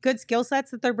good skill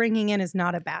sets that they're bringing in is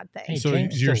not a bad thing. Hey, So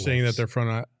James you're still saying lives.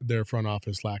 that their front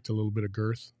office lacked a little bit of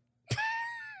girth?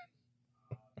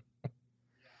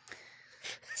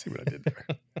 See what I did there?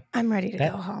 I'm ready to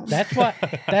go home.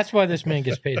 That's why this man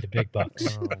gets paid the big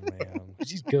bucks. oh man.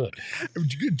 He's good.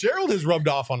 Gerald has rubbed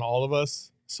off on all of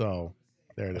us, so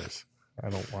there it is. I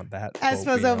don't want that.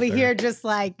 Espo's over here just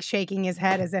like shaking his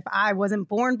head as if I wasn't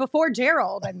born before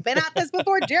Gerald and been at this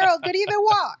before Gerald could even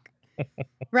walk.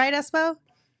 Right, Espo?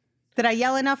 Did I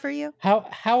yell enough for you? How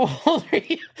old are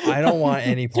you? I don't want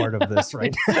any part of this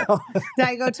right now. Did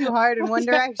I go too hard in one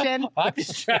direction? I'm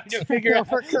just trying to figure out.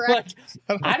 For correct.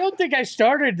 I don't think I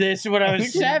started this when I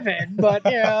was 7, but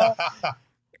you know.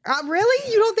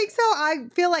 Really? You don't think so? I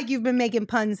feel like you've been making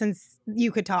puns since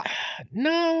you could talk.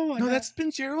 No, that's been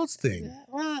Gerald's thing.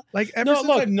 Well, Like ever since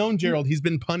I've known Gerald, he's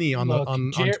been punny on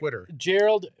on Twitter.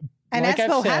 Gerald, And like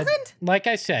Espo I've said- hasn't? Like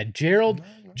I said,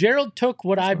 Gerald took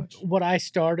what I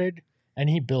started and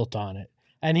he built on it,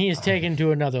 and he is taken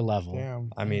to another level. Yeah.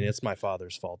 I mean, it's my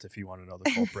father's fault if you want to know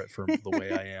the culprit for the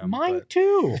way I am. Mine but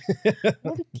too.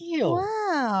 What a deal!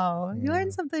 Wow. You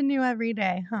learn something new every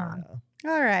day, huh?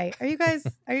 All right. Are you guys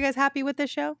happy with this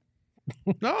show?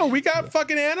 No, we got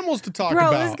fucking animals to talk Bro,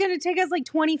 about. this is going to take us like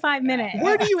 25 minutes.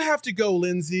 Where do you have to go,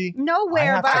 Lindsay?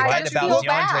 Nowhere, have but to I write just about feel DeAndre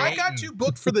bad. I got you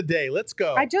booked for the day. Let's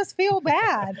go. I just feel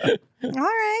bad. All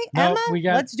right, No, Emma, we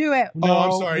got- let's do it. Oh,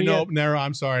 I'm sorry. No, Nero,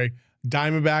 I'm sorry.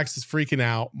 Diamondbacks is freaking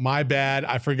out. My bad.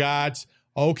 I forgot.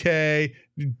 Okay.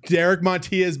 Derek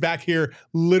Montilla is back here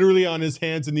literally on his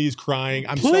hands and knees crying.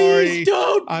 I'm sorry. Please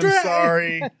don't. I'm drag-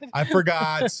 sorry. I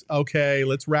forgot. Okay,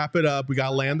 let's wrap it up. We got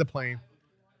to land the plane.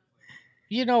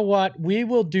 You know what? We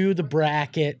will do the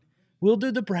bracket. We'll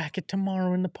do the bracket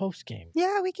tomorrow in the post game.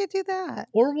 Yeah, we could do that.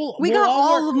 Or We we'll got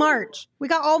all work- of March. We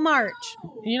got all March.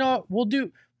 You know what?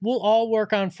 We'll all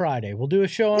work on Friday. We'll do a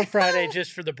show on Friday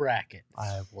just for the bracket.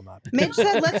 I will not be. Midge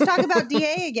said, let's talk about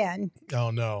DA again.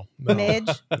 Oh, no. No. Midge,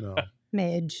 No.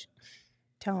 Midge,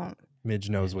 don't.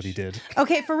 Midge knows what he did.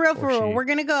 Okay, for real, Or she. we're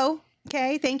going to go.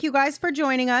 Okay, thank you guys for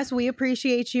joining us. We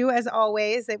appreciate you as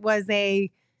always. It was a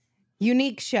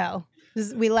unique show.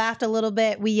 We laughed a little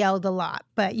bit. We yelled a lot.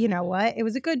 But you know what? It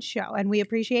was a good show, and we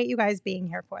appreciate you guys being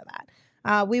here for that.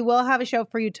 We will have a show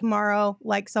for you tomorrow.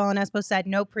 Like Saul and Espo said,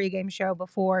 no pregame show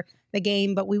before the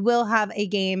game, but we will have a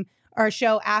game or a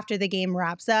show after the game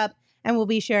wraps up, and we'll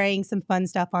be sharing some fun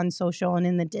stuff on social and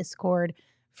in the Discord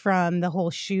from the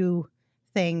whole shoe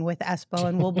thing with Espo,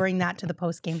 and we'll bring that to the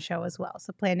post-game show as well.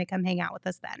 So plan to come hang out with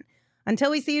us then.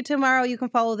 Until we see you tomorrow, you can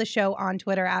follow the show on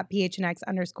Twitter at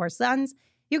PHNX_Suns.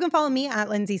 You can follow me at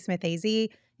Lindsay Smith AZ. You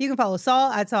You can follow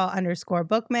Saul at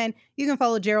Saul_Bookman. You can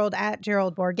follow Gerald at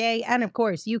Gerald Bourget. And of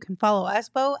course, you can follow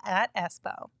Espo at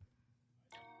Espo.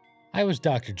 I was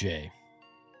Dr. J.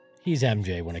 He's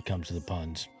MJ when it comes to the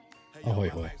puns. Ahoy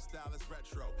hoy.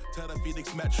 Tell the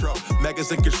Phoenix Metro,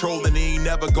 Megas in control and he ain't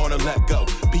never gonna let go.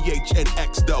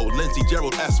 PHNX though, Lindsey,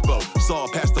 Gerald, Espo. Saw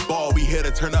past the ball, we here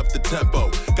to turn up the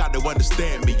tempo. Got to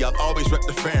understand me, I'll always rep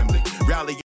the family. Rally